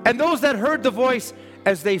 And those that heard the voice,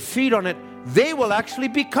 as they feed on it, they will actually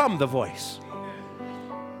become the voice.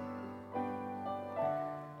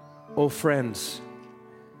 Oh, friends,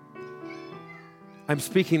 I'm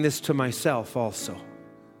speaking this to myself also.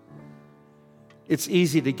 It's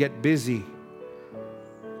easy to get busy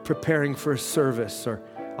preparing for a service, or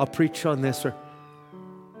I'll preach on this,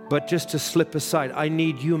 but just to slip aside. I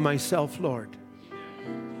need you myself, Lord.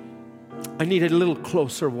 I need a little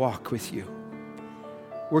closer walk with you.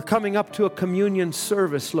 We're coming up to a communion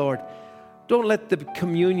service, Lord. Don't let the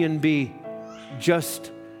communion be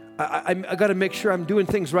just, I got to make sure I'm doing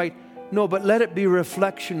things right. No, but let it be a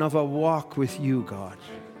reflection of a walk with you, God.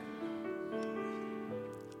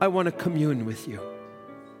 I want to commune with you.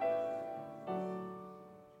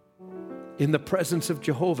 In the presence of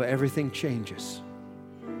Jehovah, everything changes.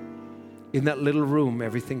 In that little room,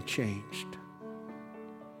 everything changed.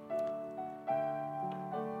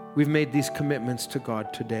 We've made these commitments to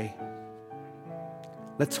God today.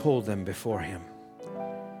 Let's hold them before him.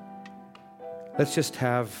 Let's just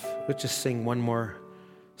sing one more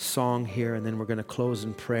song here, and then we're going to close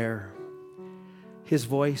in prayer. His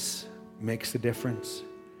voice makes a difference.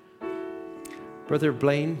 Brother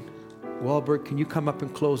Blaine Wahlberg, can you come up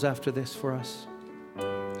and close after this for us?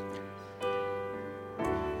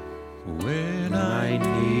 When I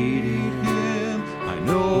need him, I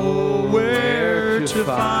know where to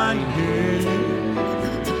find him.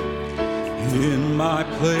 In my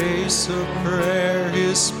place of prayer,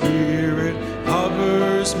 his spirit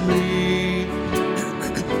hovers me.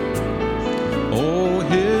 Oh,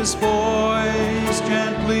 his voice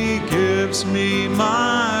gently gives me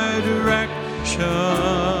my direction.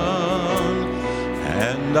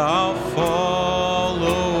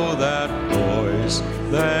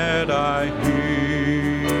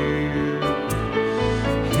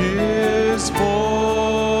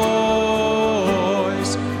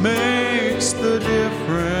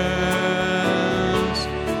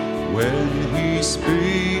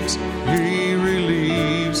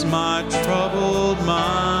 my troubled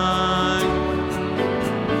mind.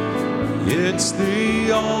 It's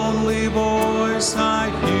the only voice I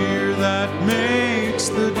hear that makes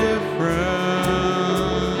the difference,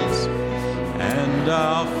 and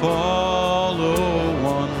I'll follow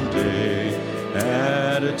one day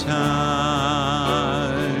at a time.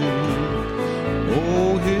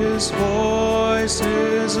 Oh, his voice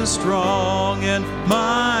is a strong and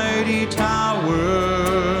mighty tower,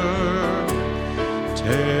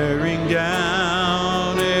 tearing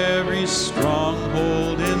down every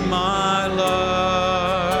stronghold in my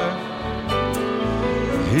life.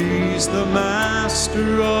 He's the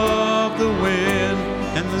master of the wind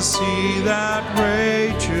and the sea that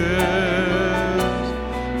rages.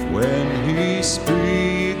 When he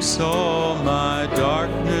speaks, all my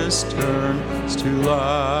darkness turns to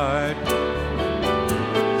light.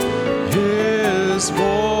 His voice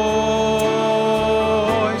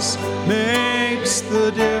makes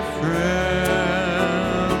the difference.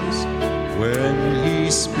 When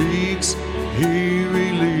he speaks, he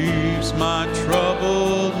relieves my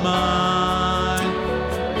troubled mind.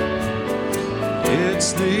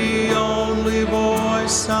 It's the only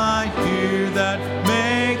voice I hear that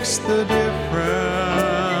makes the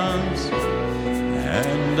difference,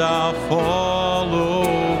 and I'll follow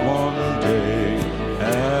one day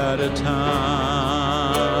at a time.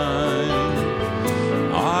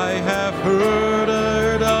 I have heard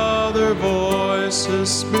other voices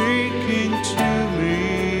speaking to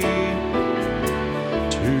me,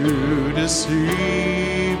 to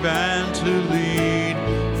deceive and to lead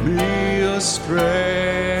me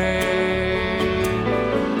astray.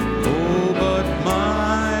 Oh, but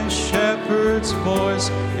my shepherd's voice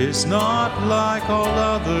is not like all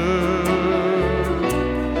others.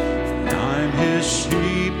 I'm his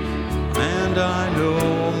sheep, and I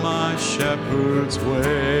know my shepherd's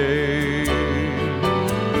way.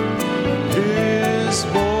 His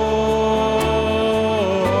voice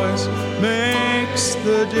makes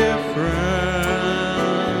the difference.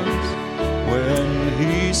 When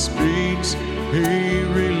he speaks, he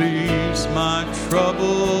relieves my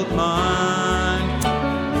troubled mind.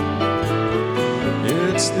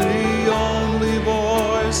 It's the only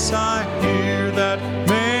voice I hear that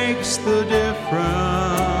makes the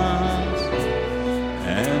difference,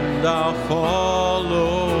 and I'll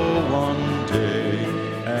follow